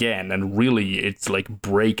that again, and really it's like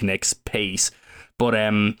breakneck pace. But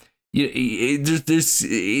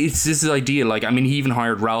it's this idea, like, I mean, he even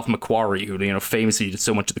hired Ralph McQuarrie, who, famously did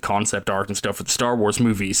so much of the concept art and stuff for the Star Wars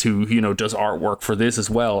movies, who, does artwork for this as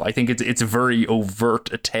well. I think it's a very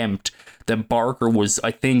overt attempt that Barker was,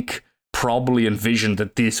 I think, probably envisioned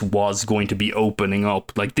that this was going to be opening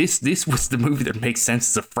up. Like this was the movie that makes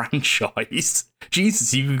sense as a franchise.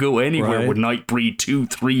 Jesus, you could go anywhere with Nightbreed 2,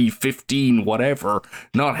 3, 15, whatever.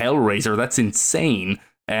 Not Hellraiser. That's insane.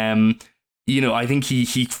 I think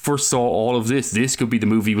he foresaw all of this. This could be the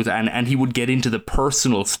movie with, and he would get into the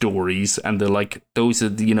personal stories and the like. Those are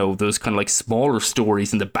those kind of like smaller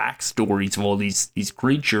stories and the backstories of all these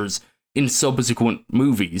creatures in subsequent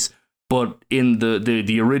movies. But in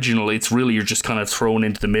the original, it's really you're just kind of thrown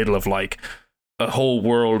into the middle of like a whole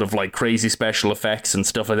world of like crazy special effects and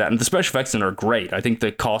stuff like that. And the special effects in are great. I think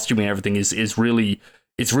the costuming and everything is really.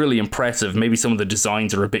 It's really impressive. Maybe some of the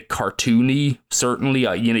designs are a bit cartoony. Certainly,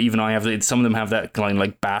 even I have some of them have that kind of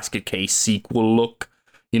like basket case sequel look.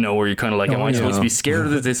 Where you're kind of like, am I supposed to be scared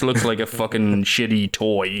that this looks like a fucking shitty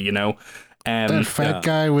toy? That fat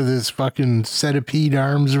guy with his fucking centipede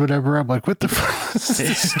arms or whatever. I'm like, what the fuck? This is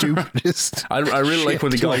the stupidest. I really like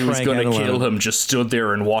when the guy who was going to kill him just stood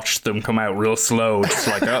there and watched them come out real slow. Just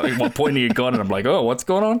like, pointing a gun, and I'm like, oh, what's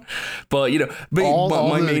going on? But,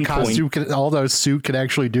 my main point. All that suit could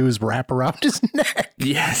actually do is wrap around his neck.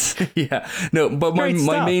 Yes. Yeah. No, but my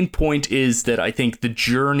main point is that I think the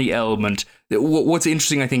journey element, what's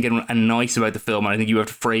interesting, I think, and nice about the film, and I think you have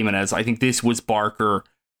to frame it as, I think this was Barker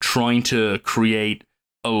trying to create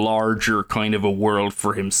a larger kind of a world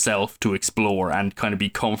for himself to explore and kind of be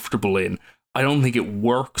comfortable in. I don't think it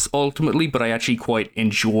works ultimately, but I actually quite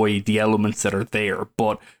enjoy the elements that are there.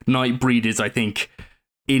 But Nightbreed is, I think,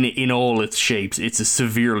 in all its shapes, it's a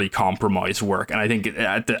severely compromised work. And I think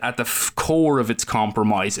at the core of its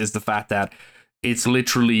compromise is the fact that it's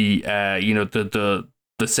literally, the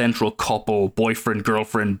central couple, boyfriend,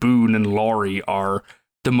 girlfriend, Boone and Laurie, are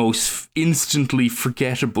the most instantly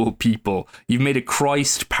forgettable people. You've made a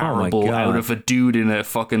Christ parable out of a dude in a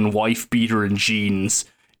fucking wife beater and jeans.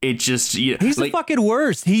 It just he's the fucking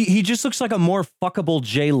worst. He just looks like a more fuckable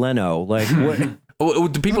Jay Leno. Like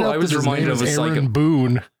what? The people I was reminded of was Aaron like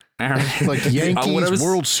Boone. Like Yankees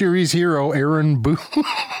World Series hero Aaron Boone.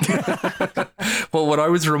 Well, what I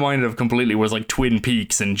was reminded of completely was like Twin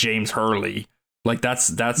Peaks and James Hurley. Like that's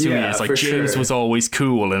who he is. Like James was always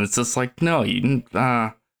cool, and it's just like, no,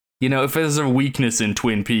 if there's a weakness in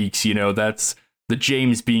Twin Peaks, that's the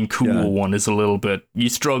James being cool one is a little bit, you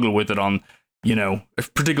struggle with it on,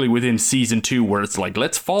 particularly within season 2, where it's like,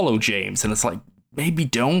 let's follow James, and it's like, maybe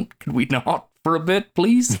don't, could we not for a bit,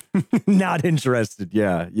 please? Not interested.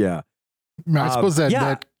 Yeah. I suppose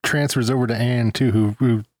that transfers over to Anne too,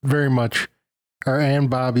 who very much, or Anne,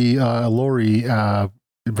 Bobby, Laurie,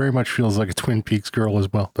 it very much feels like a Twin Peaks girl as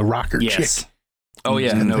well. The rocker chick. Oh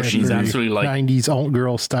yeah, no, she's absolutely like 90s alt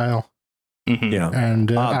girl style. Mm-hmm. Yeah,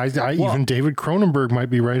 and even David Cronenberg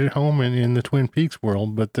might be right at home in the Twin Peaks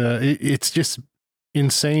world, but it's just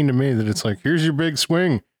insane to me that it's like, here's your big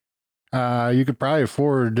swing. You could probably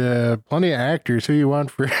afford plenty of actors. Who you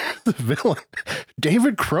want for the villain?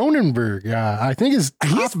 David Cronenberg. I think he's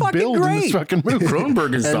top billed in this fucking movie.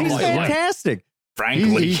 Cronenberg is he's fantastic.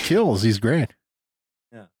 Frankly, he kills. He's great.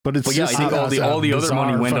 Yeah, but it's I think all the other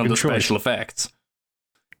money went on the special effects.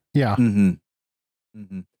 Yeah. Mm-hmm.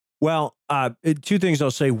 Mm-hmm. Well, 2 things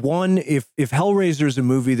I'll say. One, if Hellraiser is a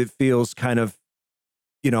movie that feels kind of,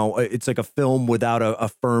 it's like a film without a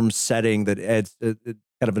firm setting that adds kind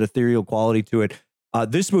of an ethereal quality to it.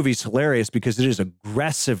 This movie's hilarious because it is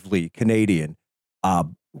aggressively Canadian,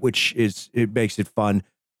 which makes it fun.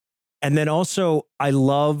 And then also, I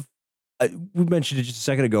love. We mentioned it just a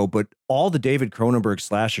second ago, but all the David Cronenberg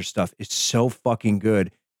slasher stuff is so fucking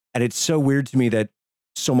good. And it's so weird to me that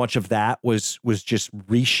so much of that was just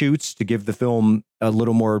reshoots to give the film a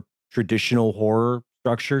little more traditional horror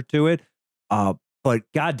structure to it. But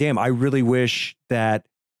goddamn, I really wish that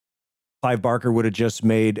Clive Barker would have just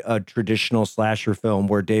made a traditional slasher film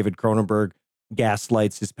where David Cronenberg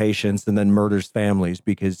gaslights his patients and then murders families,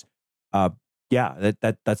 because that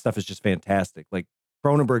stuff is just fantastic. Like,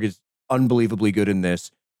 Cronenberg is unbelievably good in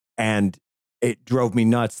this, and it drove me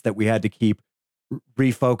nuts that we had to keep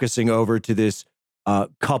refocusing over to this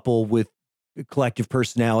couple with collective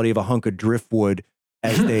personality of a hunk of driftwood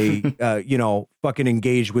as they fucking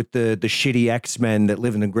engage with the shitty X-Men that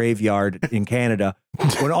live in the graveyard in Canada,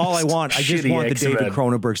 when all I just want the David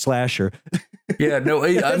Cronenberg slasher. Yeah, no,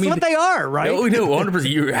 I mean, what they are, right? No, 100%.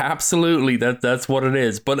 You're absolutely that's what it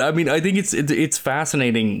is. But I mean, I think it's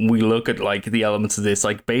fascinating. We look at like the elements of this.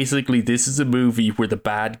 Like, basically, this is a movie where the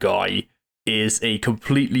bad guy is a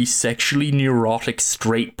completely sexually neurotic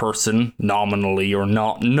straight person, nominally, or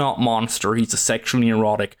not monster. He's a sexually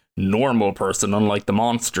neurotic normal person, unlike the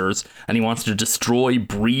monsters, and he wants to destroy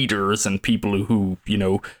breeders and people who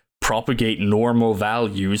propagate normal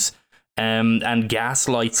values. and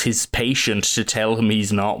gaslights his patient to tell him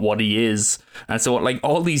he's not what he is. And so like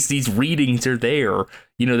all these readings are there,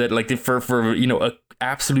 you know, that like for you know, a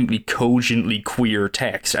absolutely cogently queer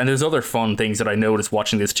text. And there's other fun things that I noticed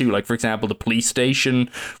watching this too, like for example the police station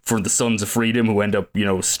for the Sons of Freedom, who end up, you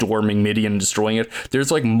know, storming Midian and destroying it.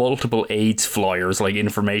 There's like multiple AIDS flyers, like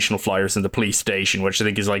informational flyers in the police station, which I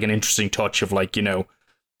think is like an interesting touch of like, you know,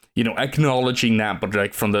 acknowledging that, but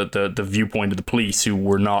like from the viewpoint of the police, who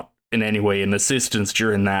were not in any way an assistance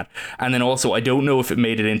during that. And then also, I don't know if it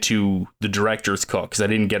made it into the director's cut, because I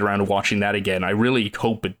didn't get around to watching that again. I really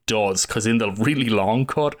hope it does, because in the really long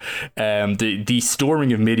cut, the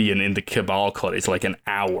storming of Midian in the Cabal cut is like an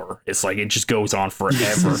hour. It's like, it just goes on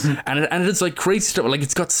forever. and it's like crazy stuff. Like,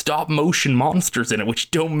 it's got stop motion monsters in it, which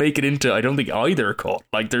don't make it into, I don't think, either cut.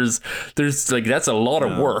 Like, there's like, that's a lot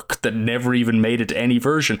of work that never even made it to any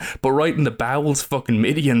version. But right in the bowels fucking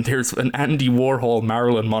Midian, there's an Andy Warhol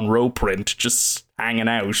Marilyn Monroe print just hanging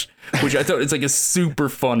out, which I thought is like a super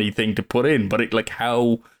funny thing to put in. But it, like,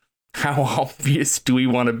 how obvious do we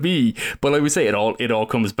want to be? But like we say, it all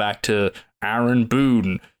comes back to Aaron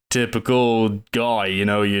Boone, typical guy. You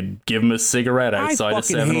know, you'd give him a cigarette outside of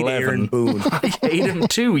 7-Eleven. Aaron Boone. I hate him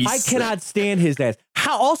too. I cannot stand his ass.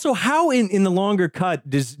 How in the longer cut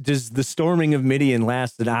does the storming of Midian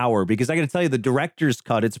last an hour? Because I got to tell you, the director's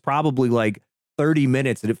cut, it's probably like 30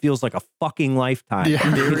 minutes, and it feels like a fucking lifetime. Yeah.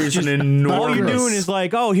 There is an enormous... All you're doing is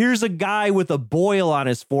like, oh, here's a guy with a boil on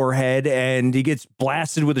his forehead, and he gets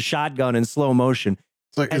blasted with a shotgun in slow motion.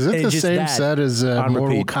 It's like, is it the same set as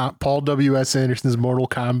Paul W.S. Anderson's Mortal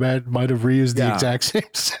Kombat? Might have reused the exact same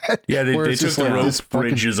set. Yeah, they took the rope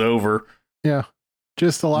bridges over. Yeah,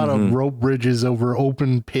 just a lot of rope bridges over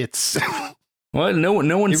open pits. Well, no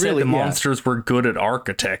one said the monsters were good at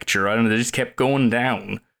architecture. I don't know, they just kept going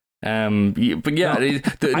down. But yeah,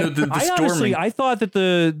 the storming. Honestly, I thought that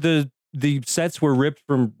the sets were ripped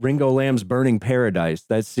from Ringo Lam's Burning Paradise.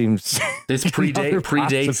 That seems this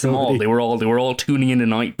predates them all. They were all tuning into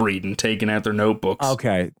Nightbreed and taking out their notebooks.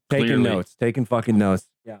 Okay, taking fucking notes.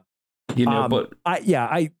 Yeah, you know, but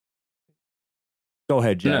I. Go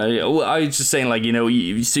ahead, Jeff. Yeah, well, I was just saying, like, you know,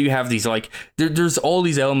 you have these, like, there's all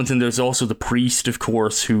these elements, and there's also the priest, of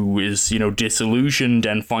course, who is, you know, disillusioned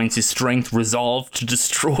and finds his strength resolved to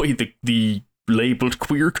destroy the labeled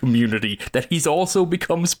queer community that he's also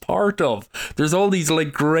becomes part of. There's all these,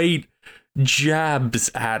 like, great jabs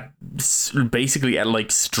at basically at like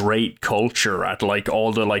straight culture, at like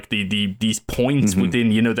all the like these points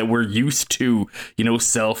within, you know, that we're used to, you know,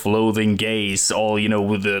 self-loathing gays, all, you know,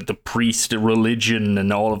 with the priest religion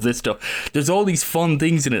and all of this stuff. There's all these fun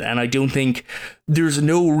things in it, and I don't think there's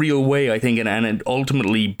no real way, I think, and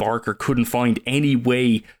ultimately Barker couldn't find any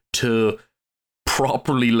way to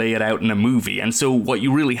properly lay it out in a movie. And so what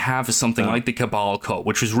you really have is something like the Cabal cut,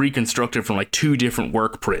 which was reconstructed from like 2 different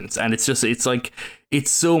work prints, and it's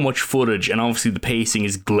so much footage, and obviously the pacing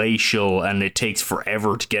is glacial and it takes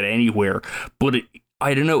forever to get anywhere, but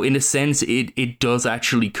I don't know, in a sense it does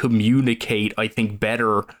actually communicate, I think,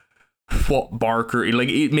 better what Barker, like,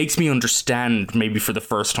 it makes me understand maybe for the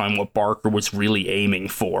first time what Barker was really aiming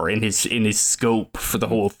for in his scope for the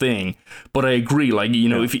whole thing. But I agree, like, you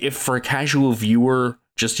know, if for a casual viewer,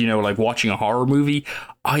 just, you know, like watching a horror movie,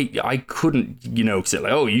 I couldn't, you know, say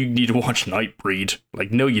like, oh, you need to watch Nightbreed.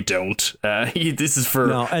 Like, no, you don't. This is for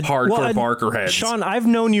hardcore Barker heads. Sean, I've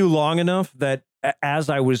known you long enough that as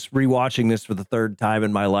I was rewatching this for the 3rd time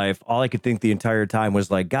in my life, all I could think the entire time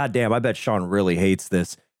was like, God damn, I bet Sean really hates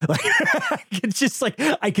this. Like, it's just like,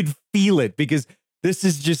 I could feel it, because this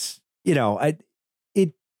is just, you know,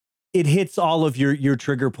 it hits all of your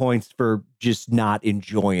trigger points for just not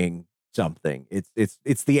enjoying something.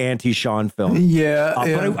 It's the anti-Sean film. Yeah.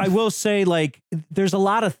 But I will say, like, there's a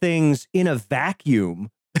lot of things in a vacuum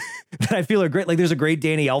that I feel are great. Like, there's a great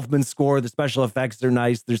Danny Elfman score. The special effects are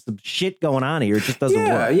nice. There's some shit going on here. It just doesn't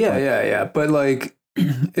work. Yeah. But like,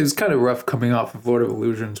 it's kind of rough coming off of Lord of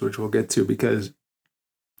Illusions, which we'll get to, because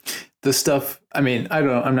the stuff, I mean,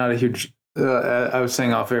 I'm not a huge, I was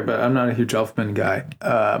saying off air, but I'm not a huge Elfman guy.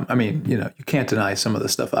 I mean, you know, you can't deny some of the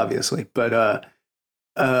stuff, obviously, but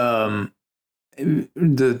the,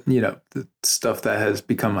 you know, the stuff that has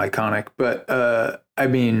become iconic, but I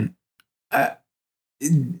mean,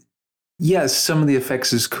 yes, some of the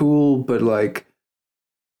effects is cool, but like,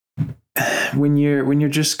 when you're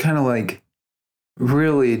just kind of like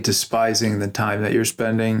really despising the time that you're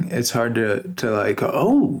spending, it's hard to like,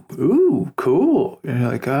 oh, ooh, cool.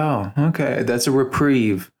 You're like, oh, okay, that's a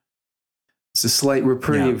reprieve. It's a slight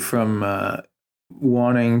reprieve from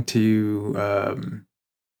wanting to,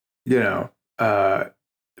 you know,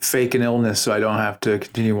 fake an illness so I don't have to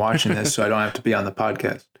continue watching this, so I don't have to be on the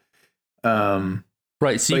podcast.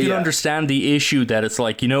 Right, so you can understand the issue that it's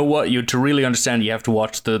like, you know what, to really understand, you have to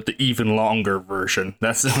watch the even longer version.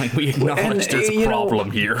 That's like, we acknowledge there's a problem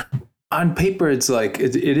here. On paper, it's like,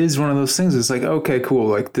 it is one of those things. It's like, okay, cool.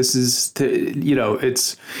 Like, this is, it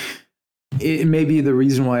may be the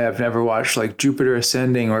reason why I've never watched like Jupiter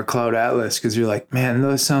Ascending or Cloud Atlas, because you're like, man,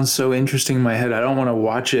 that sounds so interesting in my head. I don't want to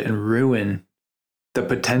watch it and ruin the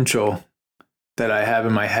potential that I have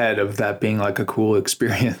in my head of that being like a cool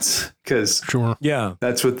experience, because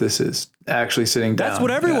that's what this is, actually sitting down. That's what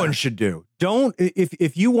everyone should do. Don't,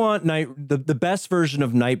 if you want the best version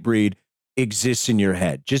of Nightbreed exists in your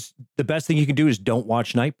head, just the best thing you can do is don't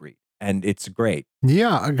watch Nightbreed, and it's great.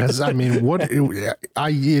 Yeah, because I mean,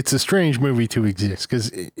 it's a strange movie to exist,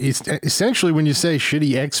 because it's essentially, when you say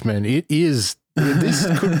shitty X-Men, it is.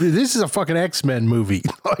 This is a fucking X-Men movie.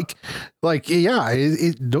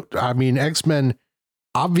 I mean, X-Men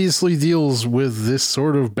obviously deals with this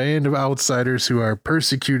sort of band of outsiders who are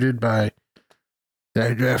persecuted by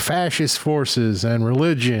fascist forces and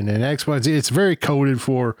religion and X-Men. It's very coded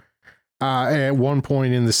for, at one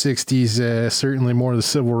point in the 60s, certainly more the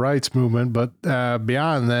civil rights movement, but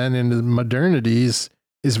beyond then into the modernities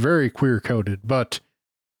is very queer coded. But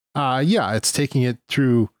it's taking it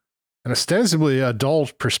through an ostensibly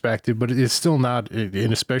adult perspective, but it's still not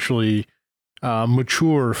an especially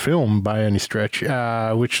mature film by any stretch,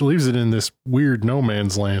 which leaves it in this weird no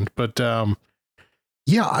man's land. But I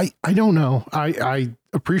don't know. I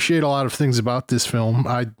appreciate a lot of things about this film.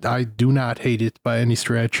 I do not hate it by any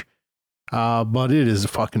stretch, but it is a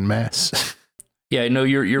fucking mess. Yeah, no,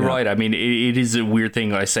 you're right. I mean, it is a weird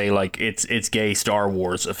thing. I say, like, it's gay Star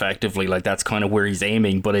Wars, effectively. Like, that's kind of where he's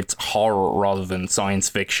aiming, but it's horror rather than science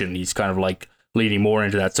fiction. He's kind of like leaning more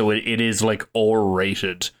into that. So it is like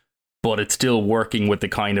R-rated, but it's still working with the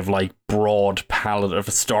kind of like broad palette of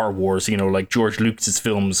Star Wars. You know, like George Lucas's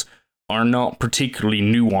films are not particularly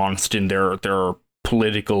nuanced in their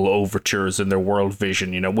political overtures and their world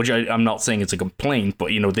vision, you know, which I'm not saying it's a complaint,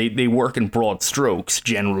 but, you know, they work in broad strokes,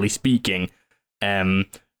 generally speaking. And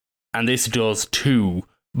this does too,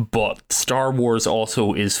 but Star Wars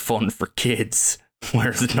also is fun for kids,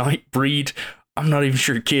 whereas Nightbreed, I'm not even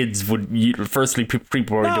sure kids would. Firstly, people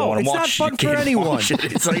probably don't want to watch. It's not fun for anyone.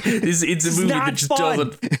 It's like it's a movie that just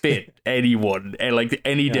doesn't fit anyone, and like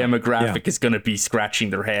any demographic is going to be scratching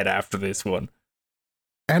their head after this one.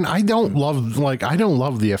 And I don't love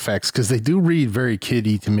the effects, because they do read very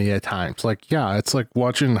kiddie to me at times. Like, it's like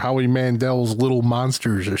watching Howie Mandel's Little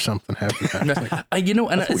Monsters or something happen. And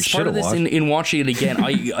as part of this, in watching it again,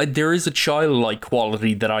 I there is a childlike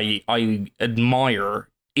quality that I admire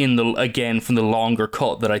from the longer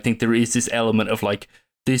cut, that I think there is this element of like,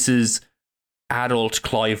 this is adult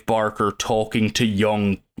Clive Barker talking to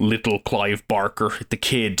young little Clive Barker, the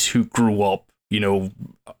kid who grew up, you know,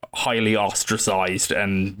 highly ostracized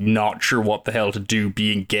and not sure what the hell to do,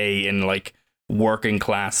 being gay in like working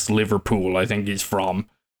class Liverpool, I think he's from.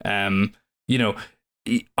 You know,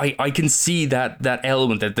 I can see that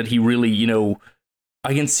element that he really, you know,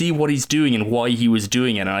 I can see what he's doing and why he was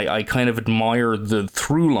doing it, and I kind of admire the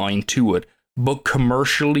through line to it. But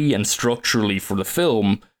commercially and structurally for the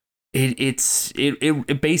film, it's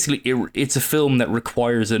a film that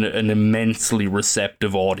requires an immensely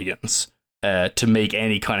receptive audience to make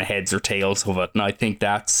any kind of heads or tails of it, and I think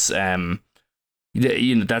that's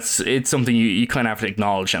it's something you kind of have to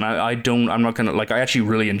acknowledge. And I'm not gonna, like, I actually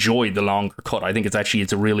really enjoyed the longer cut. I think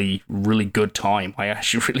it's a really, really good time. I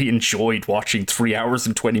actually really enjoyed watching 3 hours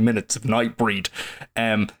and 20 minutes of Nightbreed.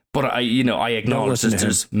 But I acknowledge that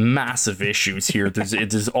there's massive issues here.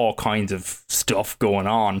 There's all kinds of stuff going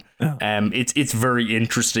on. It's very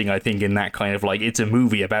interesting, I think, in that kind of like, it's a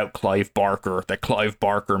movie about Clive Barker that Clive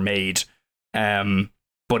Barker made.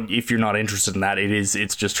 But if you're not interested in that,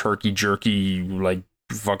 it's just herky jerky, like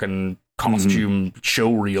fucking costume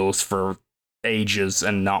show reels for ages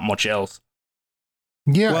and not much else.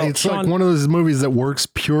 Yeah, well, it's like one of those movies that works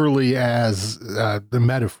purely as the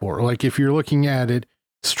metaphor. Like, if you're looking at it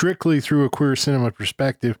strictly through a queer cinema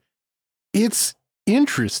perspective, it's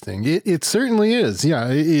interesting. It certainly is. Yeah,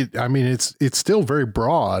 it's still very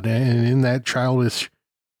broad and in that childish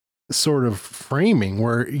sort of framing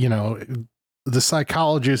where, you know, the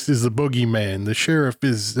psychologist is the boogeyman, the sheriff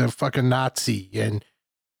is the fucking Nazi, and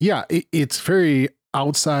it's very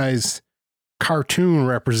outsized cartoon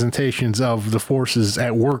representations of the forces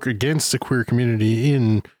at work against the queer community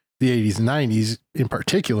in the 80s and 90s in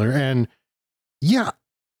particular. And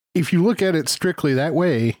if you look at it strictly that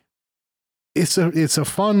way, it's a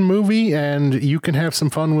fun movie, and you can have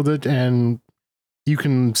some fun with it, and you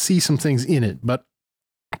can see some things in it. But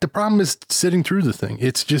The problem is sitting through the thing.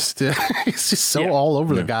 It's just so all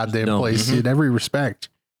over the goddamn place in every respect.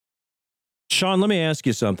 Sean, let me ask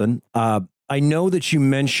you something. I know that you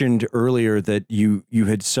mentioned earlier that you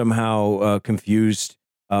had somehow confused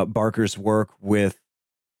Barker's work with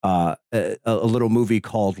a little movie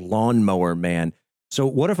called Lawnmower Man. So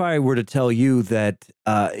what if I were to tell you that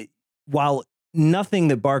while nothing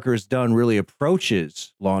that Barker has done really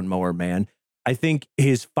approaches Lawnmower Man, I think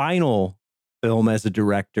his final film as a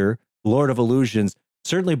director, Lord of Illusions,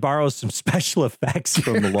 certainly borrows some special effects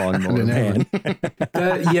from the Lawnmower Man.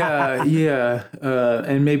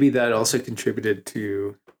 And maybe that also contributed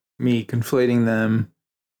to me conflating them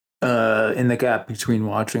in the gap between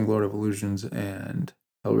watching Lord of Illusions and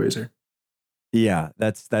Hellraiser. Yeah,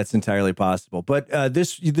 that's entirely possible. But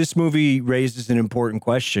this movie raises an important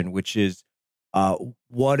question, which is,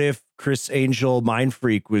 what if Chris Angel Mind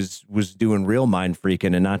Freak was doing real mind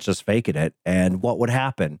freaking and not just faking it? And what would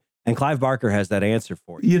happen? And Clive Barker has that answer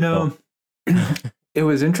for you. You know, it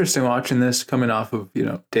was interesting watching this coming off of,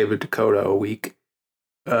 David Dakota a week.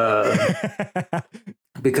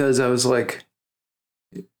 Because I was like,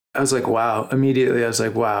 wow. Immediately I was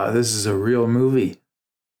like, wow, this is a real movie.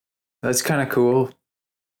 That's kind of cool.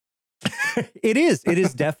 It is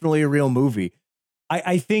definitely a real movie.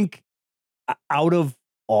 I think out of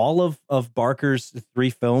all of Barker's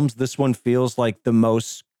 3 films, this one feels like the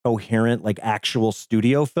most coherent, like actual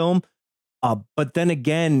studio film. But then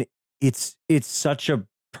again, it's such a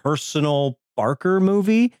personal Barker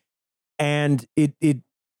movie, and it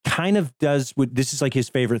kind of does what this is like his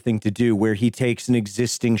favorite thing to do, where he takes an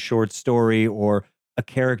existing short story or a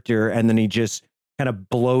character and then he just kind of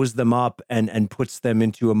blows them up and puts them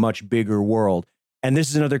into a much bigger world. And this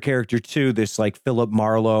is another character too, this like Philip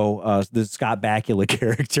Marlowe, the Scott Bakula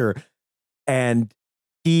character. And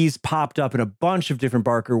he's popped up in a bunch of different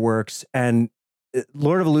Barker works. And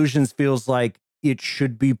Lord of Illusions feels like it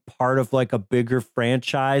should be part of like a bigger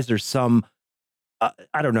franchise or some,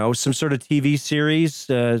 I don't know, some sort of TV series,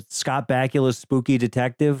 Scott Bakula's Spooky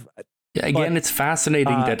Detective. Yeah, again, it's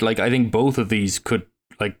fascinating that like I think both of these could,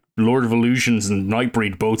 like Lord of Illusions and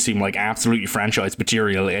Nightbreed, both seem like absolutely franchise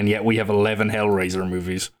material, and yet we have 11 Hellraiser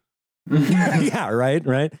movies. Yeah,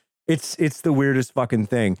 right. It's the weirdest fucking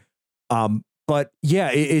thing. But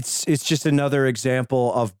yeah, it's just another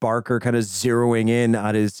example of Barker kind of zeroing in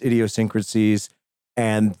on his idiosyncrasies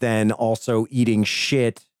and then also eating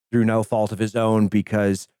shit through no fault of his own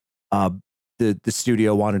because the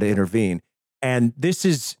studio wanted to intervene. And this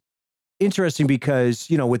is interesting because,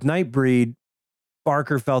 with Nightbreed,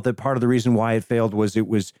 Barker felt that part of the reason why it failed was it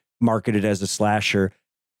was marketed as a slasher.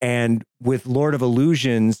 And with Lord of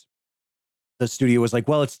Illusions, the studio was like,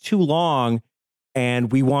 well, it's too long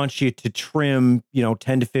and we want you to trim,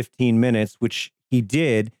 10 to 15 minutes, which he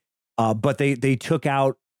did. But they took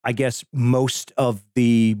out, I guess, most of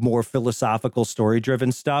the more philosophical story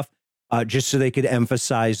driven stuff just so they could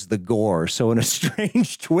emphasize the gore. So in a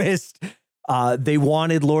strange twist, they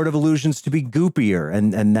wanted Lord of Illusions to be goopier,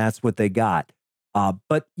 and that's what they got.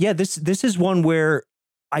 But yeah, this is one where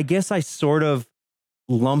I guess I sort of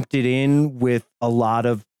lumped it in with a lot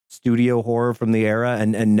of studio horror from the era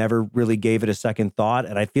and never really gave it a second thought.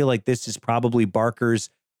 And I feel like this is probably Barker's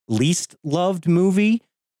least loved movie.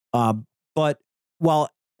 But while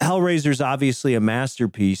Hellraiser is obviously a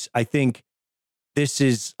masterpiece, I think this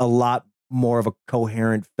is a lot more of a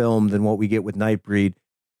coherent film than what we get with Nightbreed.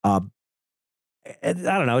 And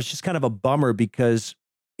I don't know, it's just kind of a bummer because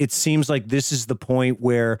it seems like this is the point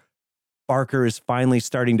where Barker is finally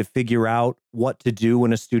starting to figure out what to do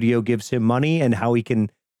when a studio gives him money and how he can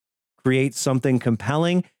create something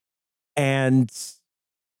compelling. And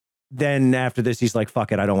then after this, he's like,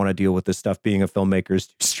 fuck it, I don't want to deal with this stuff. Being a filmmaker is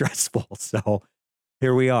too stressful. So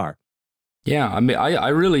here we are. Yeah, I mean, I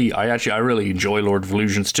really enjoy Lord of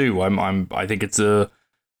Illusions too. I think it's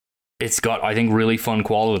got, I think, really fun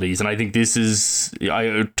qualities, and I think this is,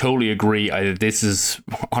 I totally agree. This is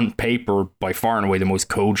on paper by far and away the most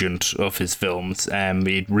cogent of his films.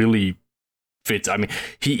 It really fits. I mean,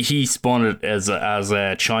 he spun it as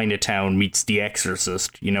a Chinatown meets The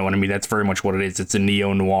Exorcist. You know what I mean? That's very much what it is. It's a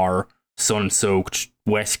neo-noir, sun-soaked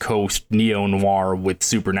West Coast neo-noir with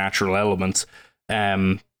supernatural elements.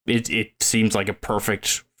 It seems like a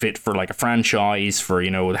perfect fit for like a franchise for,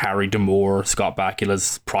 Harry D'Amour, Scott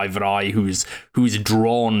Bakula's Private Eye, who's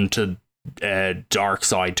drawn to dark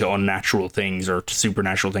side, to unnatural things or to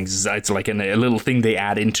supernatural things. It's like a little thing they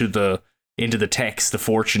add into the text. The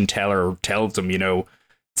fortune teller tells them,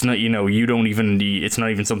 it's not, you don't even, it's not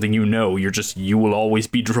even something you will always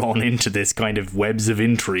be drawn into this kind of webs of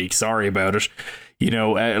intrigue. Sorry about it.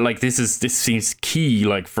 Like this seems key,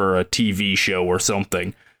 like for a TV show or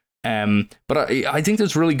something. But I think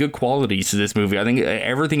there's really good qualities to this movie. I think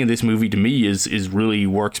everything in this movie to me is really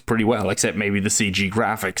works pretty well, except maybe the CG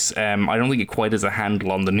graphics. I don't think it quite has a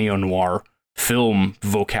handle on the neo-noir film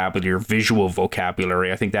vocabulary or visual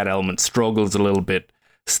vocabulary. I think that element struggles a little bit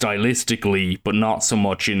stylistically, but not so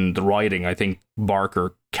much in the writing. I think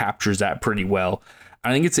Barker captures that pretty well.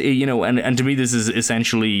 I think it's, and to me, this is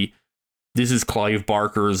essentially, this is Clive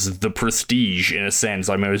Barker's The Prestige in a sense.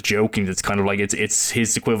 I mean, I was joking. It's kind of like it's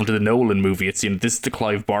his equivalent to the Nolan movie. It's, this is the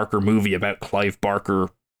Clive Barker movie about Clive Barker,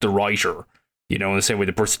 the writer. In the same way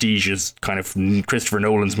The Prestige is kind of Christopher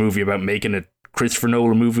Nolan's movie about making a Christopher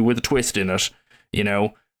Nolan movie with a twist in it.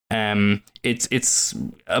 It's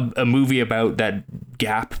a movie about that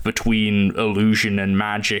gap between illusion and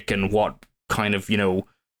magic and what kind of,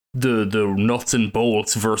 the nuts and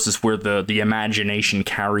bolts versus where the imagination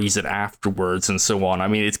carries it afterwards and so on. I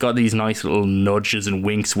mean, it's got these nice little nudges and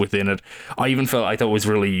winks within it. I thought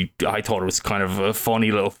it was kind of a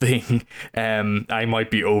funny little thing. I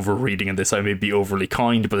might be overreading in this. I may be overly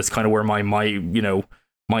kind, but it's kind of where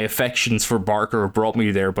my affections for Barker brought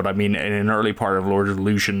me there. But I mean, in an early part of Lord of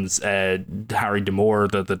Illusions, Harry D'Amour,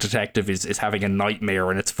 the detective, is having a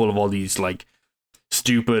nightmare, and it's full of all these like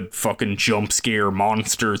stupid fucking jump scare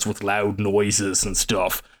monsters with loud noises and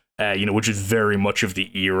stuff, which is very much of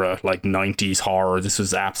the era, like 90s horror. This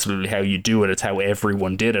was absolutely how you do it. It's how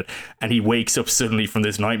everyone did it. And he wakes up suddenly from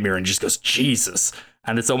this nightmare and just goes, Jesus.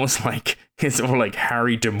 And it's almost like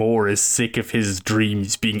Harry D'Amour is sick of his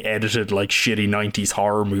dreams being edited like shitty 90s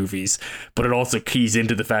horror movies. But it also keys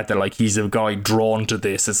into the fact that like he's a guy drawn to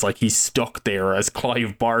this. It's like he's stuck there, as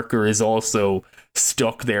Clive Barker is also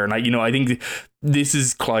stuck there. And I think this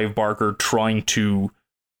is Clive Barker trying to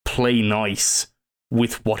play nice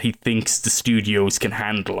with what he thinks the studios can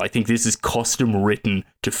handle. I think this is custom written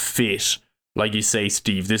to fit, like you say,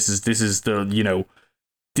 Steve. This is the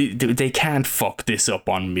they can't fuck this up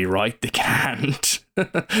on me, right? They can't.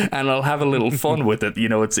 And I'll have a little fun with it.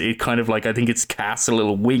 It kind of like, I think it's cast a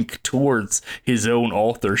little wink towards his own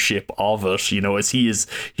authorship of it, as he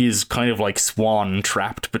is kind of like Swan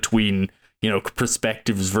trapped between,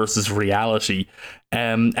 perspectives versus reality.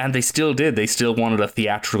 And they still did. They still wanted a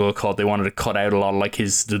theatrical cut. They wanted to cut out a lot of like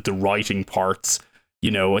the writing parts. He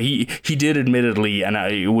did admittedly, and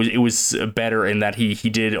it was better in that he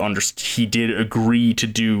did agree to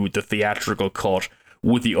do the theatrical cut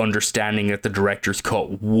with the understanding that the director's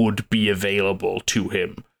cut would be available to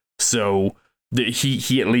him. So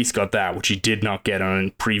he at least got that, which he did not get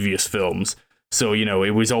on previous films. So,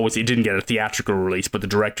 it didn't get a theatrical release, but the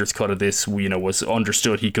director's cut of this, was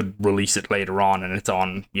understood he could release it later on, and it's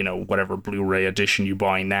on, whatever Blu-ray edition you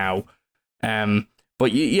buy now.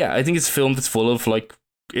 But yeah, I think it's a film that's full of like,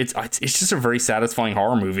 it's just a very satisfying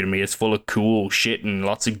horror movie to me. It's full of cool shit and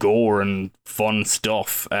lots of gore and fun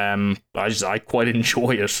stuff. I quite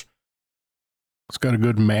enjoy it. It's got a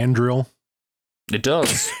good mandrill. It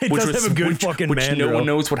does. It does have a good fucking mandrill. No one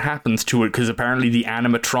knows what happens to it because apparently the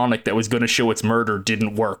animatronic that was going to show its murder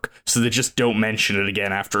didn't work. So they just don't mention it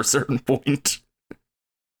again after a certain point.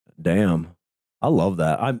 Damn. I love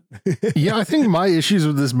that. Yeah, I think my issues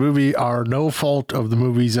with this movie are no fault of the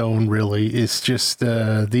movie's own, really. It's just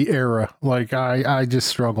the era. Like, I just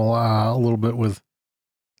struggle a little bit with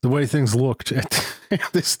the way things looked at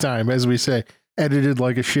this time, as we say, edited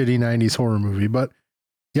like a shitty 90s horror movie. But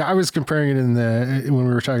yeah, I was comparing it when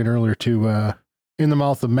we were talking earlier to In the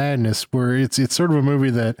Mouth of Madness, where it's sort of a movie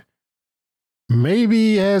that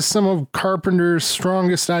maybe has some of Carpenter's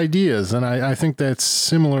strongest ideas, and I think that's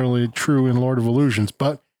similarly true in Lord of Illusions,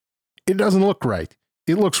 but it doesn't look right.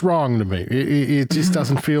 It looks wrong to me. It just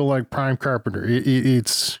doesn't feel like prime Carpenter.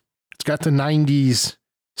 It's got the 90s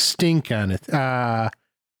stink on it.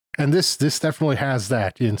 And this definitely has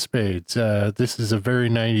that in spades. This is a very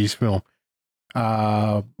 90s film.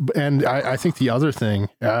 And I think the other thing,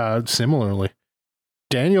 similarly,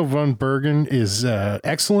 Daniel Van Bergen is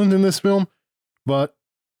excellent in this film, but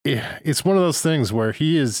it's one of those things where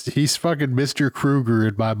he's fucking Mr. Krueger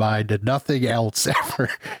in my mind and nothing else ever.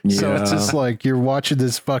 Yeah. So it's just like you're watching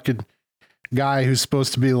this fucking guy who's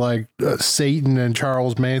supposed to be like Satan and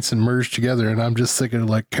Charles Manson merged together, and I'm just thinking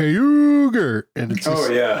like Krueger, and it's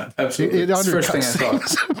just, yeah, absolutely. It's the first thing I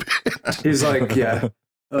thought. He's like, yeah,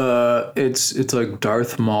 it's like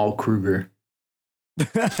Darth Maul Krueger.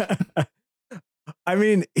 I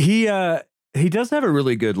mean, he does have a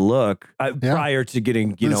really good look prior to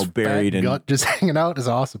getting, buried and gut just hanging out is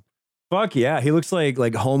awesome. Fuck yeah. He looks like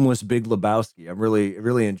homeless Big Lebowski. I'm really,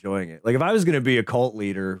 really enjoying it. Like if I was going to be a cult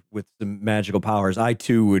leader with some magical powers, I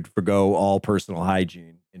too would forgo all personal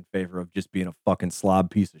hygiene in favor of just being a fucking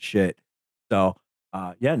slob piece of shit. So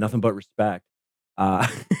yeah, nothing but respect. Uh,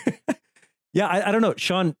 yeah, I don't know,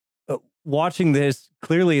 Sean. Watching this,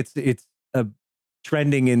 clearly it's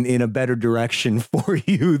trending in a better direction for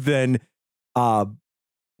you than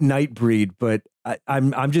Nightbreed. But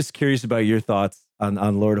I'm just curious about your thoughts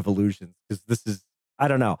on Lord of Illusions, because this is, I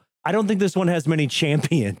don't know. I don't think this one has many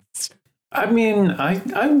champions. I mean, I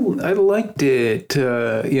liked it.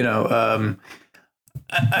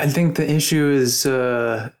 I think the issue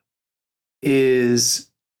is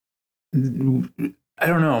I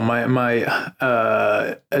don't know,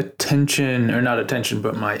 my attention, or not attention,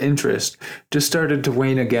 but my interest just started to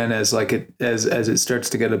wane again as it starts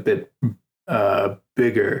to get a bit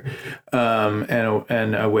bigger,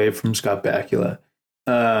 and away from Scott Bakula.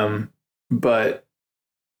 But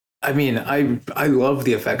I mean, I love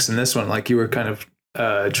the effects in this one. Like you were kind of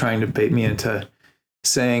trying to bait me into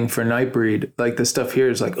saying for Nightbreed, like the stuff here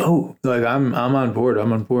is like, oh, like I'm on board.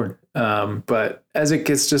 I'm on board. But as it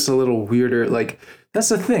gets just a little weirder, like that's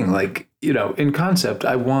the thing. Like, you know, in concept,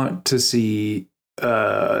 I want to see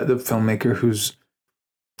the filmmaker who's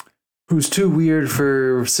too weird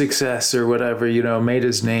for success or whatever, you know, made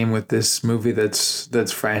his name with this movie that's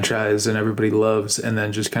franchised and everybody loves, and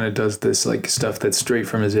then just kind of does this like stuff that's straight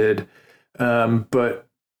from his head. But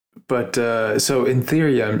so in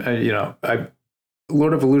theory,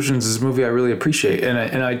 Lord of Illusions is a movie I really appreciate,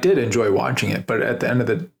 and I did enjoy watching it. But at the end of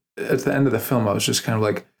the film, I was just kind of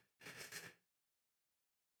like,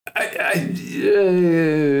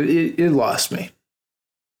 it lost me.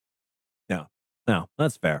 No,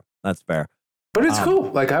 that's fair. That's fair. But it's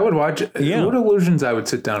cool. Like I would watch Lord of Illusions. I would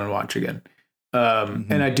sit down and watch again.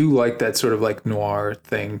 And I do like that sort of like noir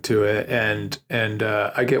thing to it. And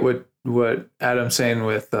I get what Adam's saying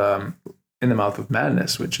with In the Mouth of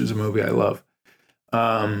Madness, which is a movie I love.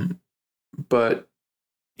 But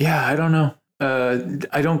yeah, I don't know.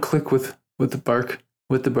 I don't click with the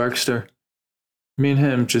Barkster. Me and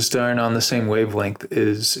him just aren't on the same wavelength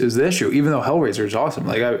is the issue, even though Hellraiser is awesome.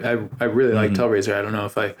 Like I really liked Hellraiser. I don't know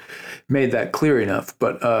if I made that clear enough,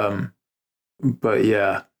 but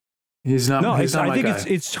yeah, he's not. No, he's not I think guy.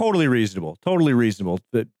 It's totally reasonable. Totally reasonable.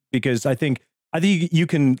 But because I think you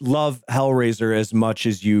can love Hellraiser as much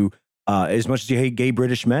as you hate gay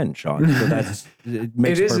British men, Sean. So it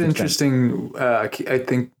makes it is interesting. I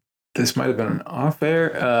think this might have been an off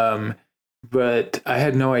air. But I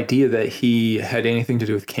had no idea that he had anything to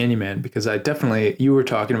do with Candyman, because you were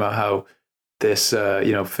talking about how this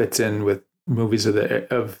fits in with movies of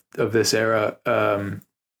this era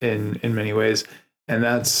in many ways, and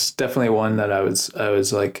that's definitely one that I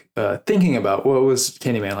was like thinking about. What was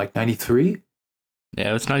Candyman, like 93? Yeah,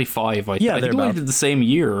 it was 95. I think it did the same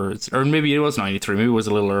year, or maybe it was 93. Maybe it was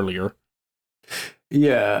a little earlier.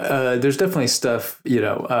 Yeah, there's definitely stuff,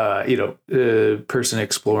 person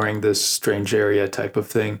exploring this strange area type of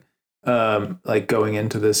thing, like going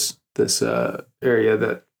into this area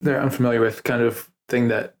that they're unfamiliar with, kind of thing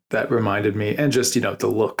that reminded me, and just the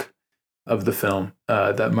look of the film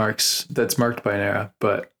that's marked by an era,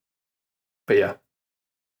 but yeah.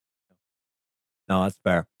 No, that's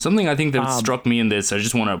fair. Something I think that struck me in this, I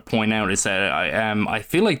just want to point out, is that I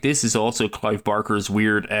feel like this is also Clive Barker's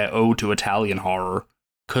weird ode to Italian horror,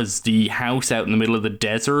 because the house out in the middle of the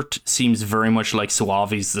desert seems very much like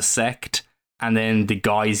Suave's The Sect, and then the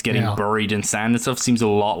guys getting buried in sand and stuff seems a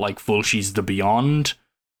lot like Fulci's The Beyond.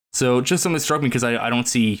 So just something that struck me, because I don't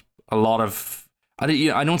see a lot of...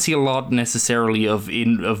 I don't see a lot necessarily of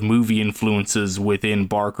movie influences within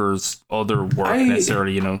Barker's other work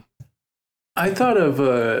necessarily, I thought of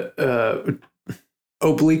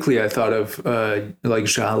obliquely. I thought of like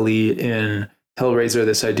Jali in Hellraiser.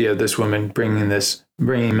 This idea of this woman bringing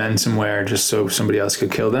men somewhere just so somebody else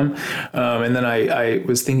could kill them, and then I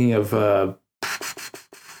was thinking of the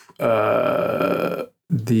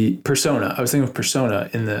Persona. I was thinking of Persona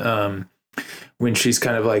in the when she's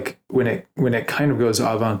kind of like when it kind of goes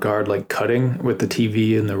avant-garde, like cutting with the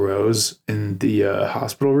TV and the rose in the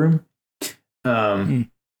hospital room.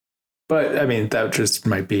 But I mean, that just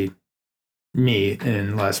might be me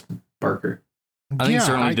and Les Barker. I think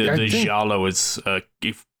certainly the giallo is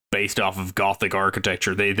based off of Gothic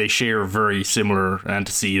architecture. They share very similar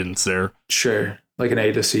antecedents there. Sure, like an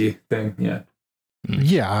A to C thing. Yeah.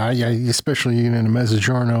 Yeah, especially in a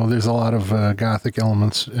Mezzogiorno, there's a lot of Gothic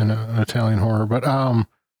elements in Italian horror. But I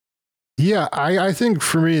think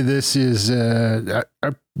for me, this is a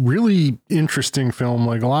really interesting film.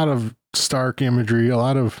 Like a lot of stark imagery, a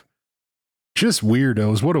lot of just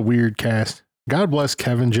weirdos. What a weird cast. God bless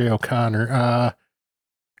Kevin J. O'Connor.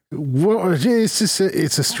 It's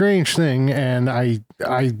a strange thing, and I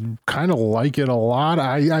kind of like it a lot.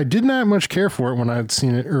 I did not much care for it when I'd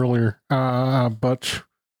seen it earlier, but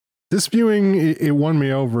This viewing, it won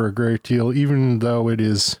me over a great deal, even though it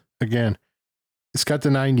is, again, it's got the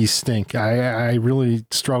 90s stink. I really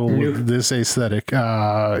struggle with this aesthetic in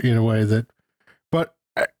a way that, but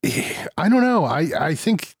I don't know. I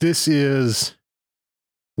think this is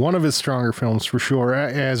one of his stronger films for sure,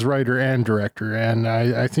 as writer and director. And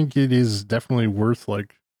I think it is definitely worth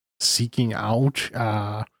like seeking out.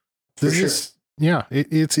 This is, yeah,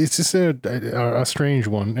 it's just a strange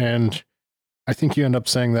one. And I think you end up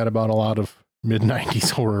saying that about a lot of mid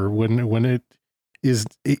 90s horror when it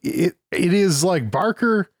is like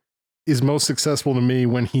Barker is most successful to me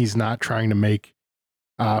when he's not trying to make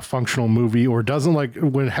a functional movie or doesn't like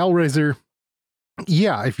when Hellraiser.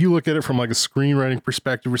 Yeah, if you look at it from like a screenwriting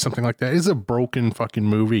perspective or something like that, it's a broken fucking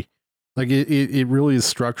movie. Like it really is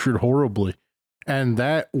structured horribly, and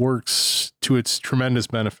that works to its tremendous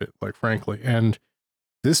benefit, like frankly. And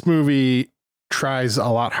this movie tries a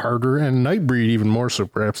lot harder, and Nightbreed even more so,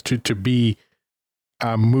 perhaps, to be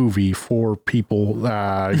a movie for people.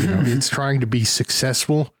 It's trying to be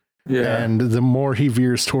successful, and the more he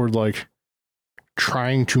veers toward like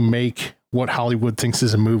trying to make what Hollywood thinks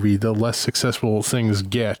is a movie, the less successful things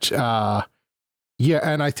get. And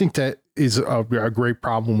I think that is a great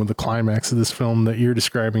problem with the climax of this film that you're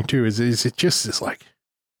describing too. Is it just is like,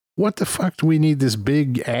 what the fuck do we need this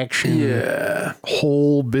big action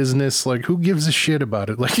whole business? Like, who gives a shit about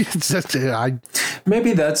it? Like, it's just, I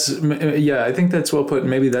think that's well put.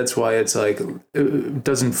 Maybe that's why it's like, it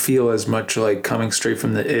doesn't feel as much like coming straight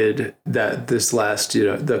from the id that this last,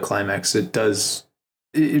 the climax, it does.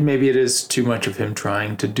 Maybe it is too much of him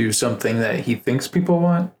trying to do something that he thinks people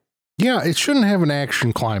want. Yeah, it shouldn't have an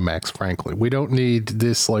action climax, frankly. We don't need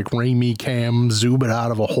this like Raimi cam zoom it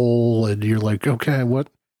out of a hole and you're like, okay, what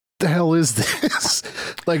the hell is this?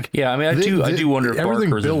 Like, yeah, I mean, I do wonder if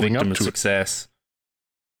Barker's a victim of success.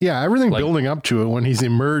 Yeah, everything building up to it when he's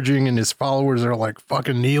emerging and his followers are like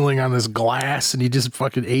fucking kneeling on this glass and he just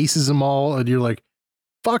fucking aces them all. And you're like,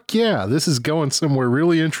 fuck yeah, this is going somewhere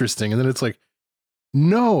really interesting. And then it's like,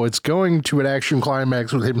 no, it's going to an action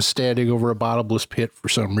climax with him standing over a bottomless pit for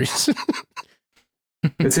some reason.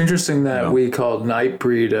 It's interesting that we called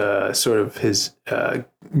Nightbreed sort of his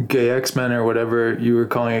gay X-Men or whatever you were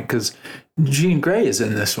calling it, because Jean Grey is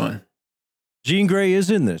in this one. Jean Grey is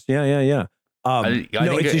in this. Yeah.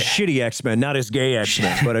 It's his shitty X-Men, not his gay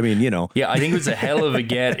X-Men, but I mean, Yeah, I think it was a hell of a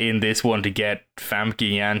get in this one to get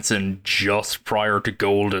Famke Janssen just prior to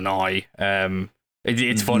GoldenEye.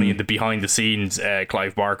 It's funny in the behind the scenes,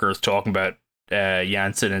 Clive Barker is talking about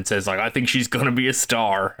Janssen and says like, I think she's gonna be a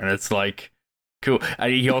star, and it's like, cool.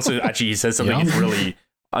 And he also he says something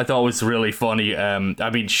I thought was really funny.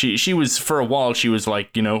 I mean, she was, for a while she was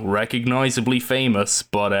like, recognizably famous,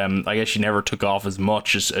 but I guess she never took off as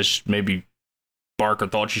much as maybe Barker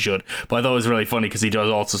thought she should. But I thought it was really funny because he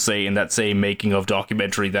does also say in that same making of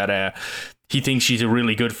documentary that he thinks she's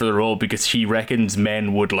really good for the role because he reckons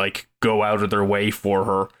men would like go out of their way for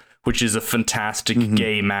her, which is a fantastic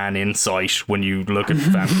gay man insight when you look at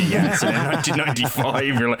Famke Janssen in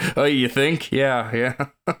 1995. You're like, oh, you think? Yeah.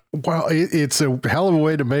 Well, it's a hell of a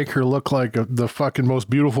way to make her look like the fucking most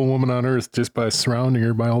beautiful woman on earth just by surrounding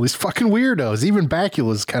her by all these fucking weirdos. Even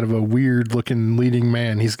Bakula's kind of a weird looking leading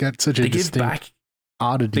man. He's got such a distinct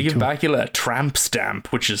oddity. They give Bakula a tramp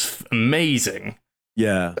stamp, which is amazing.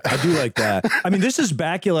 Yeah, I do like that. I mean, this is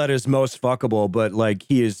Bakula at his most fuckable, but like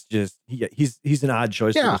he is just he's an odd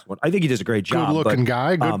choice for this one. I think he does a great job. Good looking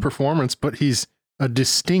guy, good performance, but he's a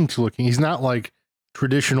distinct looking. He's not like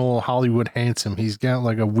traditional Hollywood handsome. He's got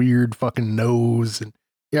like a weird fucking nose, and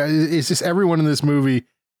it's just everyone in this movie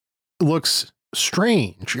looks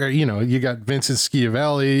strange. You got Vincent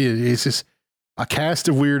Schiavelli. It's just a cast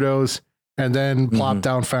of weirdos, and then plop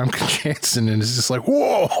down Famke Janssen, and it's just like,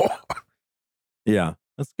 whoa. Yeah,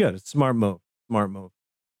 that's good. It's a smart move.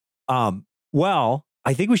 Well,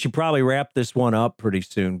 I think we should probably wrap this one up pretty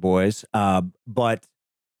soon, boys. I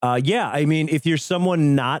mean, if you're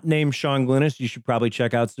someone not named Sean Glynis, you should probably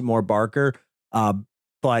check out some more Barker. Once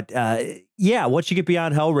you get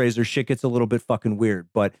beyond Hellraiser, shit gets a little bit fucking weird.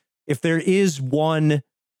 But if there is one,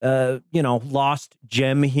 lost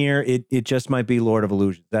gem here, it just might be Lord of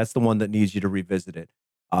Illusions. That's the one that needs you to revisit it.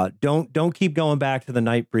 Don't keep going back to the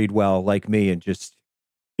Nightbreed well like me and just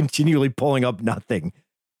continually pulling up nothing.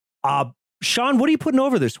 Sean, what are you putting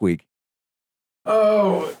over this week?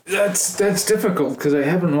 Oh, that's difficult because I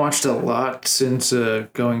haven't watched a lot since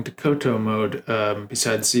going to Koto mode.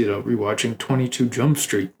 Besides rewatching 22 Jump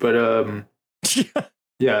Street, but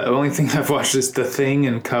the only thing I've watched is The Thing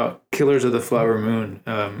and Killers of the Flower Moon.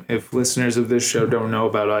 If listeners of this show don't know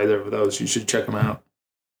about either of those, you should check them out.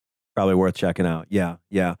 Probably worth checking out. Yeah.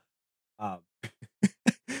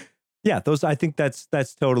 Yeah, those I think that's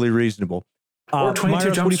totally reasonable. Or 22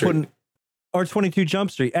 Myros, Jump Street. Or 22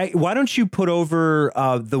 Jump Street. Hey, why don't you put over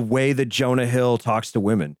the way that Jonah Hill talks to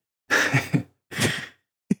women?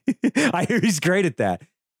 I hear he's great at that.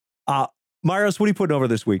 Myros, what are you putting over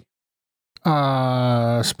this week?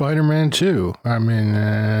 Spider-Man 2. I mean,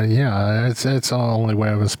 yeah, it's the only way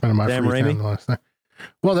I've been spending my Sam free time the last time.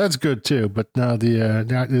 Well, that's good too, but no,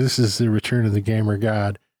 this is the return of the gamer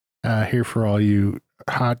god. Here for all you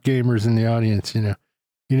hot gamers in the audience, you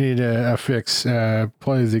need a fix.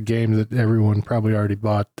 Play the game that everyone probably already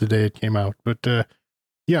bought the day it came out. But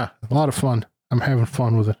yeah, a lot of fun. I'm having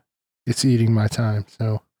fun with it. It's eating my time,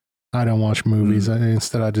 so I don't watch movies.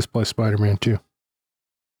 Instead, I just play Spider-Man 2.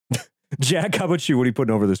 Jack, how about you? What are you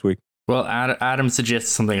putting over this week? Well, Adam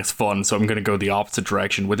suggests something that's fun, so I'm going to go the opposite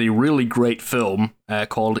direction with a really great film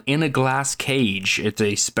called In a Glass Cage. It's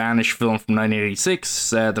a Spanish film from 1986,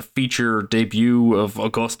 the feature debut of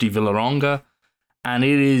Agustí Villarronga, and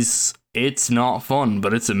it's not fun,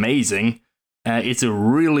 but it's amazing. It's a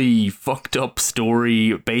really fucked up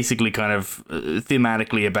story, basically kind of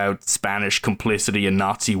thematically about Spanish complicity and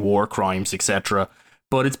Nazi war crimes, etc.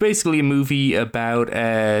 But it's basically a movie about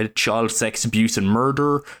child sex abuse and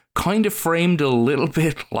murder, kind of framed a little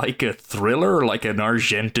bit like a thriller, like an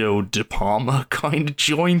Argento De Palma kind of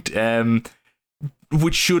joint,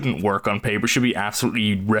 which shouldn't work on paper, should be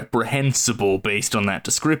absolutely reprehensible based on that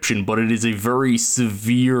description, but it is a very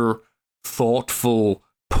severe, thoughtful,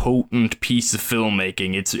 potent piece of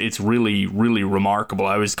filmmaking. It's really, really remarkable.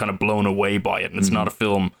 I was kind of blown away by it, and it's not a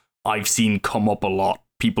film I've seen come up a lot.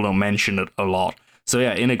 People don't mention it a lot. So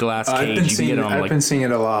yeah, In a Glass Cage, you can get it on. I've been seeing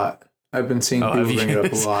it a lot. I've been seeing people bring it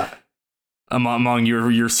up a lot. Among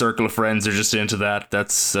your circle of friends are just into that.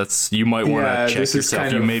 That's you might want to check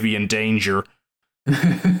yourself. You may be in danger.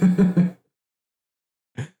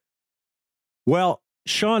 Well,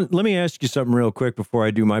 Sean, let me ask you something real quick before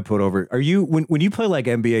I do my put over. Are you when you play like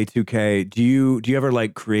NBA 2K, do you ever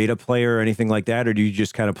like create a player or anything like that, or do you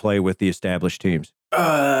just kind of play with the established teams?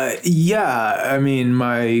 Yeah. I mean,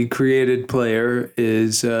 my created player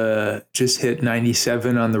is just hit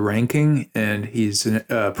 97 on the ranking, and he's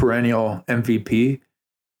a perennial MVP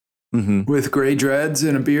with gray dreads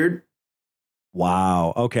and a beard.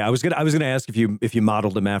 Wow. Okay. I was gonna ask if you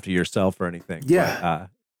modeled him after yourself or anything. Yeah. But,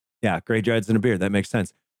 yeah. Gray dreads and a beard. That makes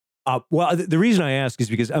sense. Well, the reason I ask is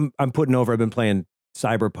because I'm putting over. I've been playing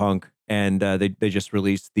Cyberpunk, and they just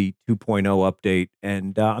released the 2.0 update,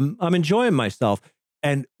 and I'm enjoying myself.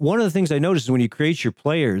 And one of the things I noticed is when you create your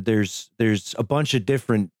player, there's a bunch of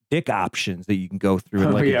different dick options that you can go through,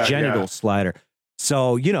 and a genital slider.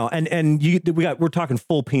 So we're talking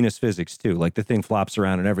full penis physics too. Like the thing flops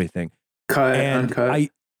around and everything. Cut, uncut.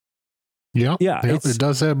 It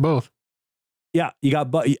does have both. Yeah, you got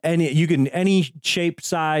any shape,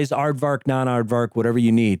 size, aardvark, non-aardvark, whatever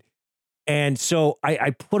you need. And so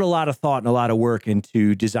I put a lot of thought and a lot of work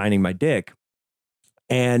into designing my dick.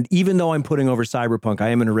 And even though I'm putting over Cyberpunk, I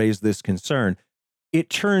am going to raise this concern. It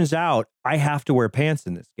turns out I have to wear pants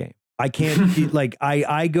in this game. I can't like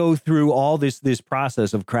I go through all this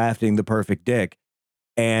process of crafting the perfect dick,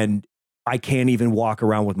 and I can't even walk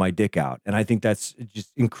around with my dick out. And I think that's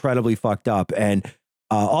just incredibly fucked up. And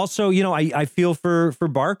also, I feel for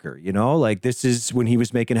Barker, like this is when he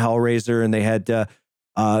was making Hellraiser, and they had to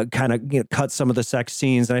kind of cut some of the sex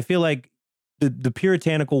scenes. And I feel like the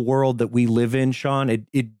puritanical world that we live in, Sean,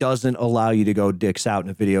 it doesn't allow you to go dicks out in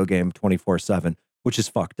a video game 24/7, which is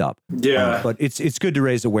fucked up. Yeah. But it's good to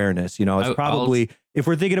raise awareness. It's probably, if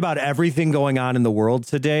we're thinking about everything going on in the world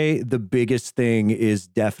today, the biggest thing is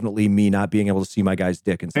definitely me not being able to see my guy's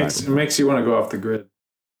dick inside. It makes you want to go off the grid.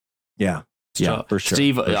 Yeah. Yeah, for sure.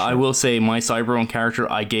 Steve, for sure. I will say my Cyberpunk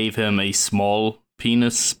character, I gave him a small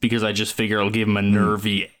penis because I just figure I'll give him a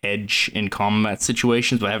nervy edge in combat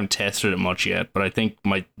situations, but I haven't tested it much yet. But I think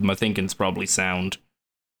my thinking's probably sound.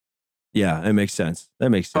 Yeah, it makes sense. That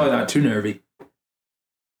makes sense. Probably not too nervy.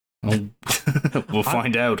 We'll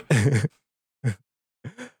find out.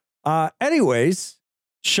 Anyways,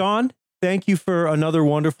 Sean, thank you for another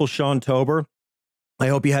wonderful Shawntober. I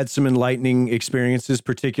hope you had some enlightening experiences,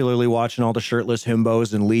 particularly watching all the shirtless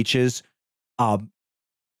himbos and leeches.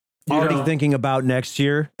 Already thinking about next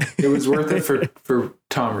year. It was worth it for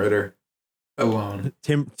Tom Ritter alone.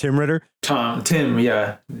 Tim Ritter? Tim,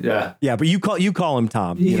 yeah. Yeah, but you call him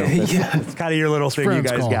Tom. It's kind of your little thing you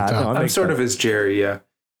guys got. No, I'm sort of his Jerry, yeah.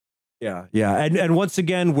 Yeah. And once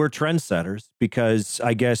again, we're trendsetters because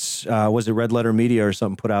I guess, was it Red Letter Media or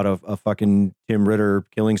something put out a fucking Tim Ritter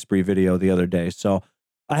killing spree video the other day. So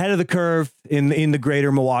ahead of the curve in the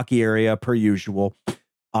greater Milwaukee area per usual.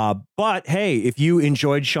 But hey, if you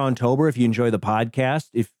enjoyed Shawntober, if you enjoy the podcast,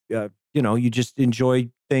 if you just enjoy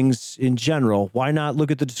things in general, why not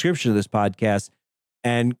look at the description of this podcast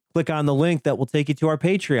and click on the link that will take you to our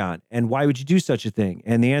Patreon? And why would you do such a thing?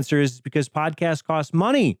 And the answer is because podcasts cost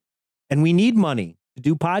money, and we need money to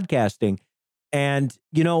do podcasting. And,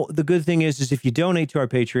 the good thing is if you donate to our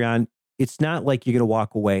Patreon, it's not like you're going to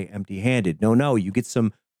walk away empty-handed. No, you get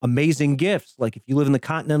some amazing gifts. Like if you live in the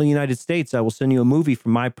continental United States, I will send you a movie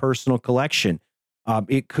from my personal collection.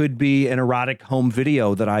 It could be an erotic home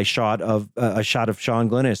video that I shot of a shot of Sean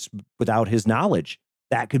Glennis without his knowledge.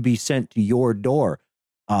 That could be sent to your door.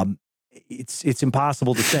 It's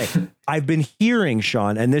impossible to say. I've been hearing,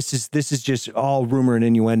 Sean, and this is just all rumor and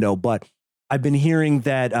innuendo, but I've been hearing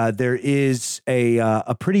that there is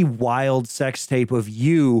a pretty wild sex tape of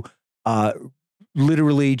you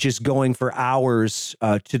literally just going for hours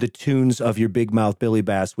to the tunes of your Big Mouth Billy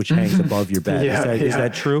Bass, which hangs above your bed. Is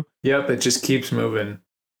that true? Yep, it just keeps moving.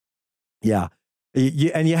 Yeah.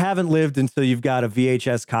 And you haven't lived until you've got a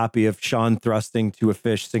VHS copy of Sean thrusting to a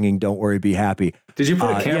fish singing "Don't Worry, Be Happy." Did you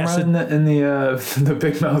put a camera in the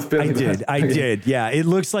Big Mouth Billy? I did. Yeah, it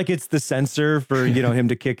looks like it's the sensor for him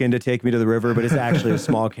to kick in to take me to the river, but it's actually a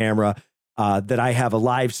small camera that I have a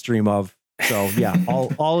live stream of. So yeah,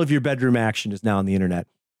 all of your bedroom action is now on the internet.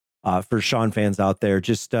 For Sean fans out there,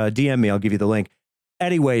 just DM me. I'll give you the link.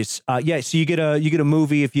 Anyways, so you get a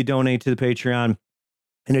movie if you donate to the Patreon.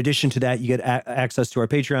 In addition to that, you get access to our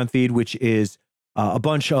Patreon feed, which is a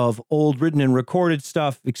bunch of old written and recorded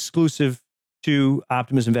stuff exclusive to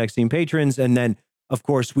Optimism Vaccine patrons. And then, of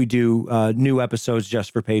course, we do new episodes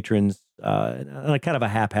just for patrons on a kind of a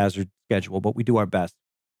haphazard schedule, but we do our best.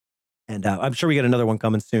 And I'm sure we get another one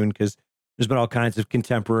coming soon because there's been all kinds of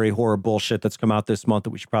contemporary horror bullshit that's come out this month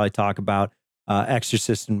that we should probably talk about,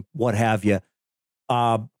 Exorcist and what have you.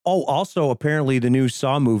 Also, apparently the new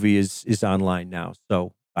Saw movie is online now,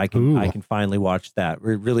 so I can finally watch that.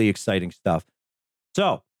 Really exciting stuff.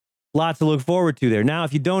 So, lots to look forward to there. Now,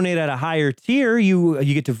 if you donate at a higher tier, you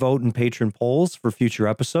get to vote in patron polls for future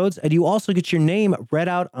episodes, and you also get your name read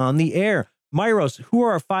out on the air. Myros, who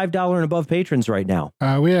are our $5 and above patrons right now?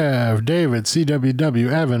 We have David,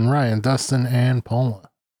 CWW, Evan, Ryan, Dustin, and Paula.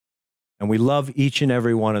 And we love each and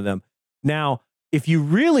every one of them. Now, if you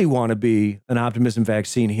really want to be an Optimism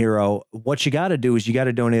Vaccine hero, what you got to do is you got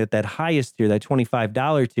to donate at that highest tier, that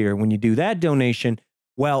 $25 tier. When you do that donation,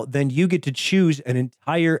 well, then you get to choose an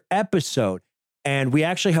entire episode. And we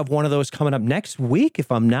actually have one of those coming up next week,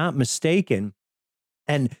 if I'm not mistaken.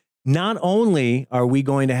 And not only are we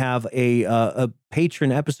going to have a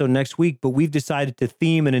patron episode next week, but we've decided to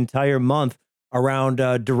theme an entire month around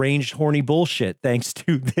deranged, horny bullshit, thanks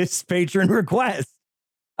to this patron request.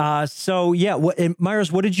 So yeah,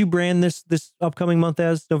 Myers, what did you brand this upcoming month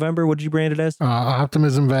as? November? What did you brand it as?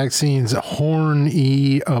 Optimism Vaccines,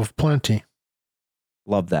 Horn-E of Plenty.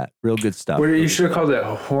 Love that. Real good stuff. You should have called it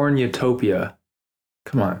Horn Utopia.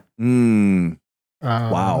 Come on.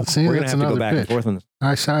 Wow. See, we're gonna have to go back and forth on this.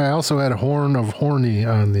 I also had a Horn of Horny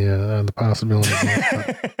on the possibility.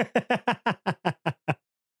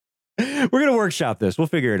 We're gonna workshop this. We'll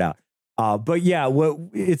figure it out. But yeah,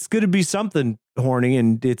 it's going to be something horny,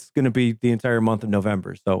 and it's going to be the entire month of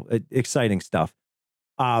November. So exciting stuff.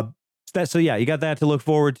 So yeah, you got that to look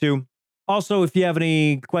forward to. Also, if you have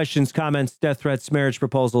any questions, comments, death threats, marriage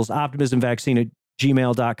proposals,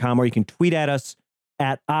 optimismvaccine@gmail.com, or you can tweet at us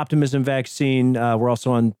at optimismvaccine. We're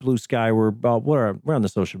also on Blue Sky. We're on the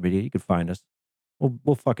social media. You can find us.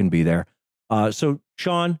 We'll fucking be there. So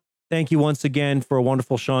Sean, thank you once again for a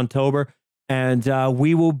wonderful Shawntober. And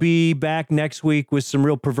we will be back next week with some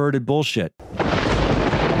real perverted bullshit.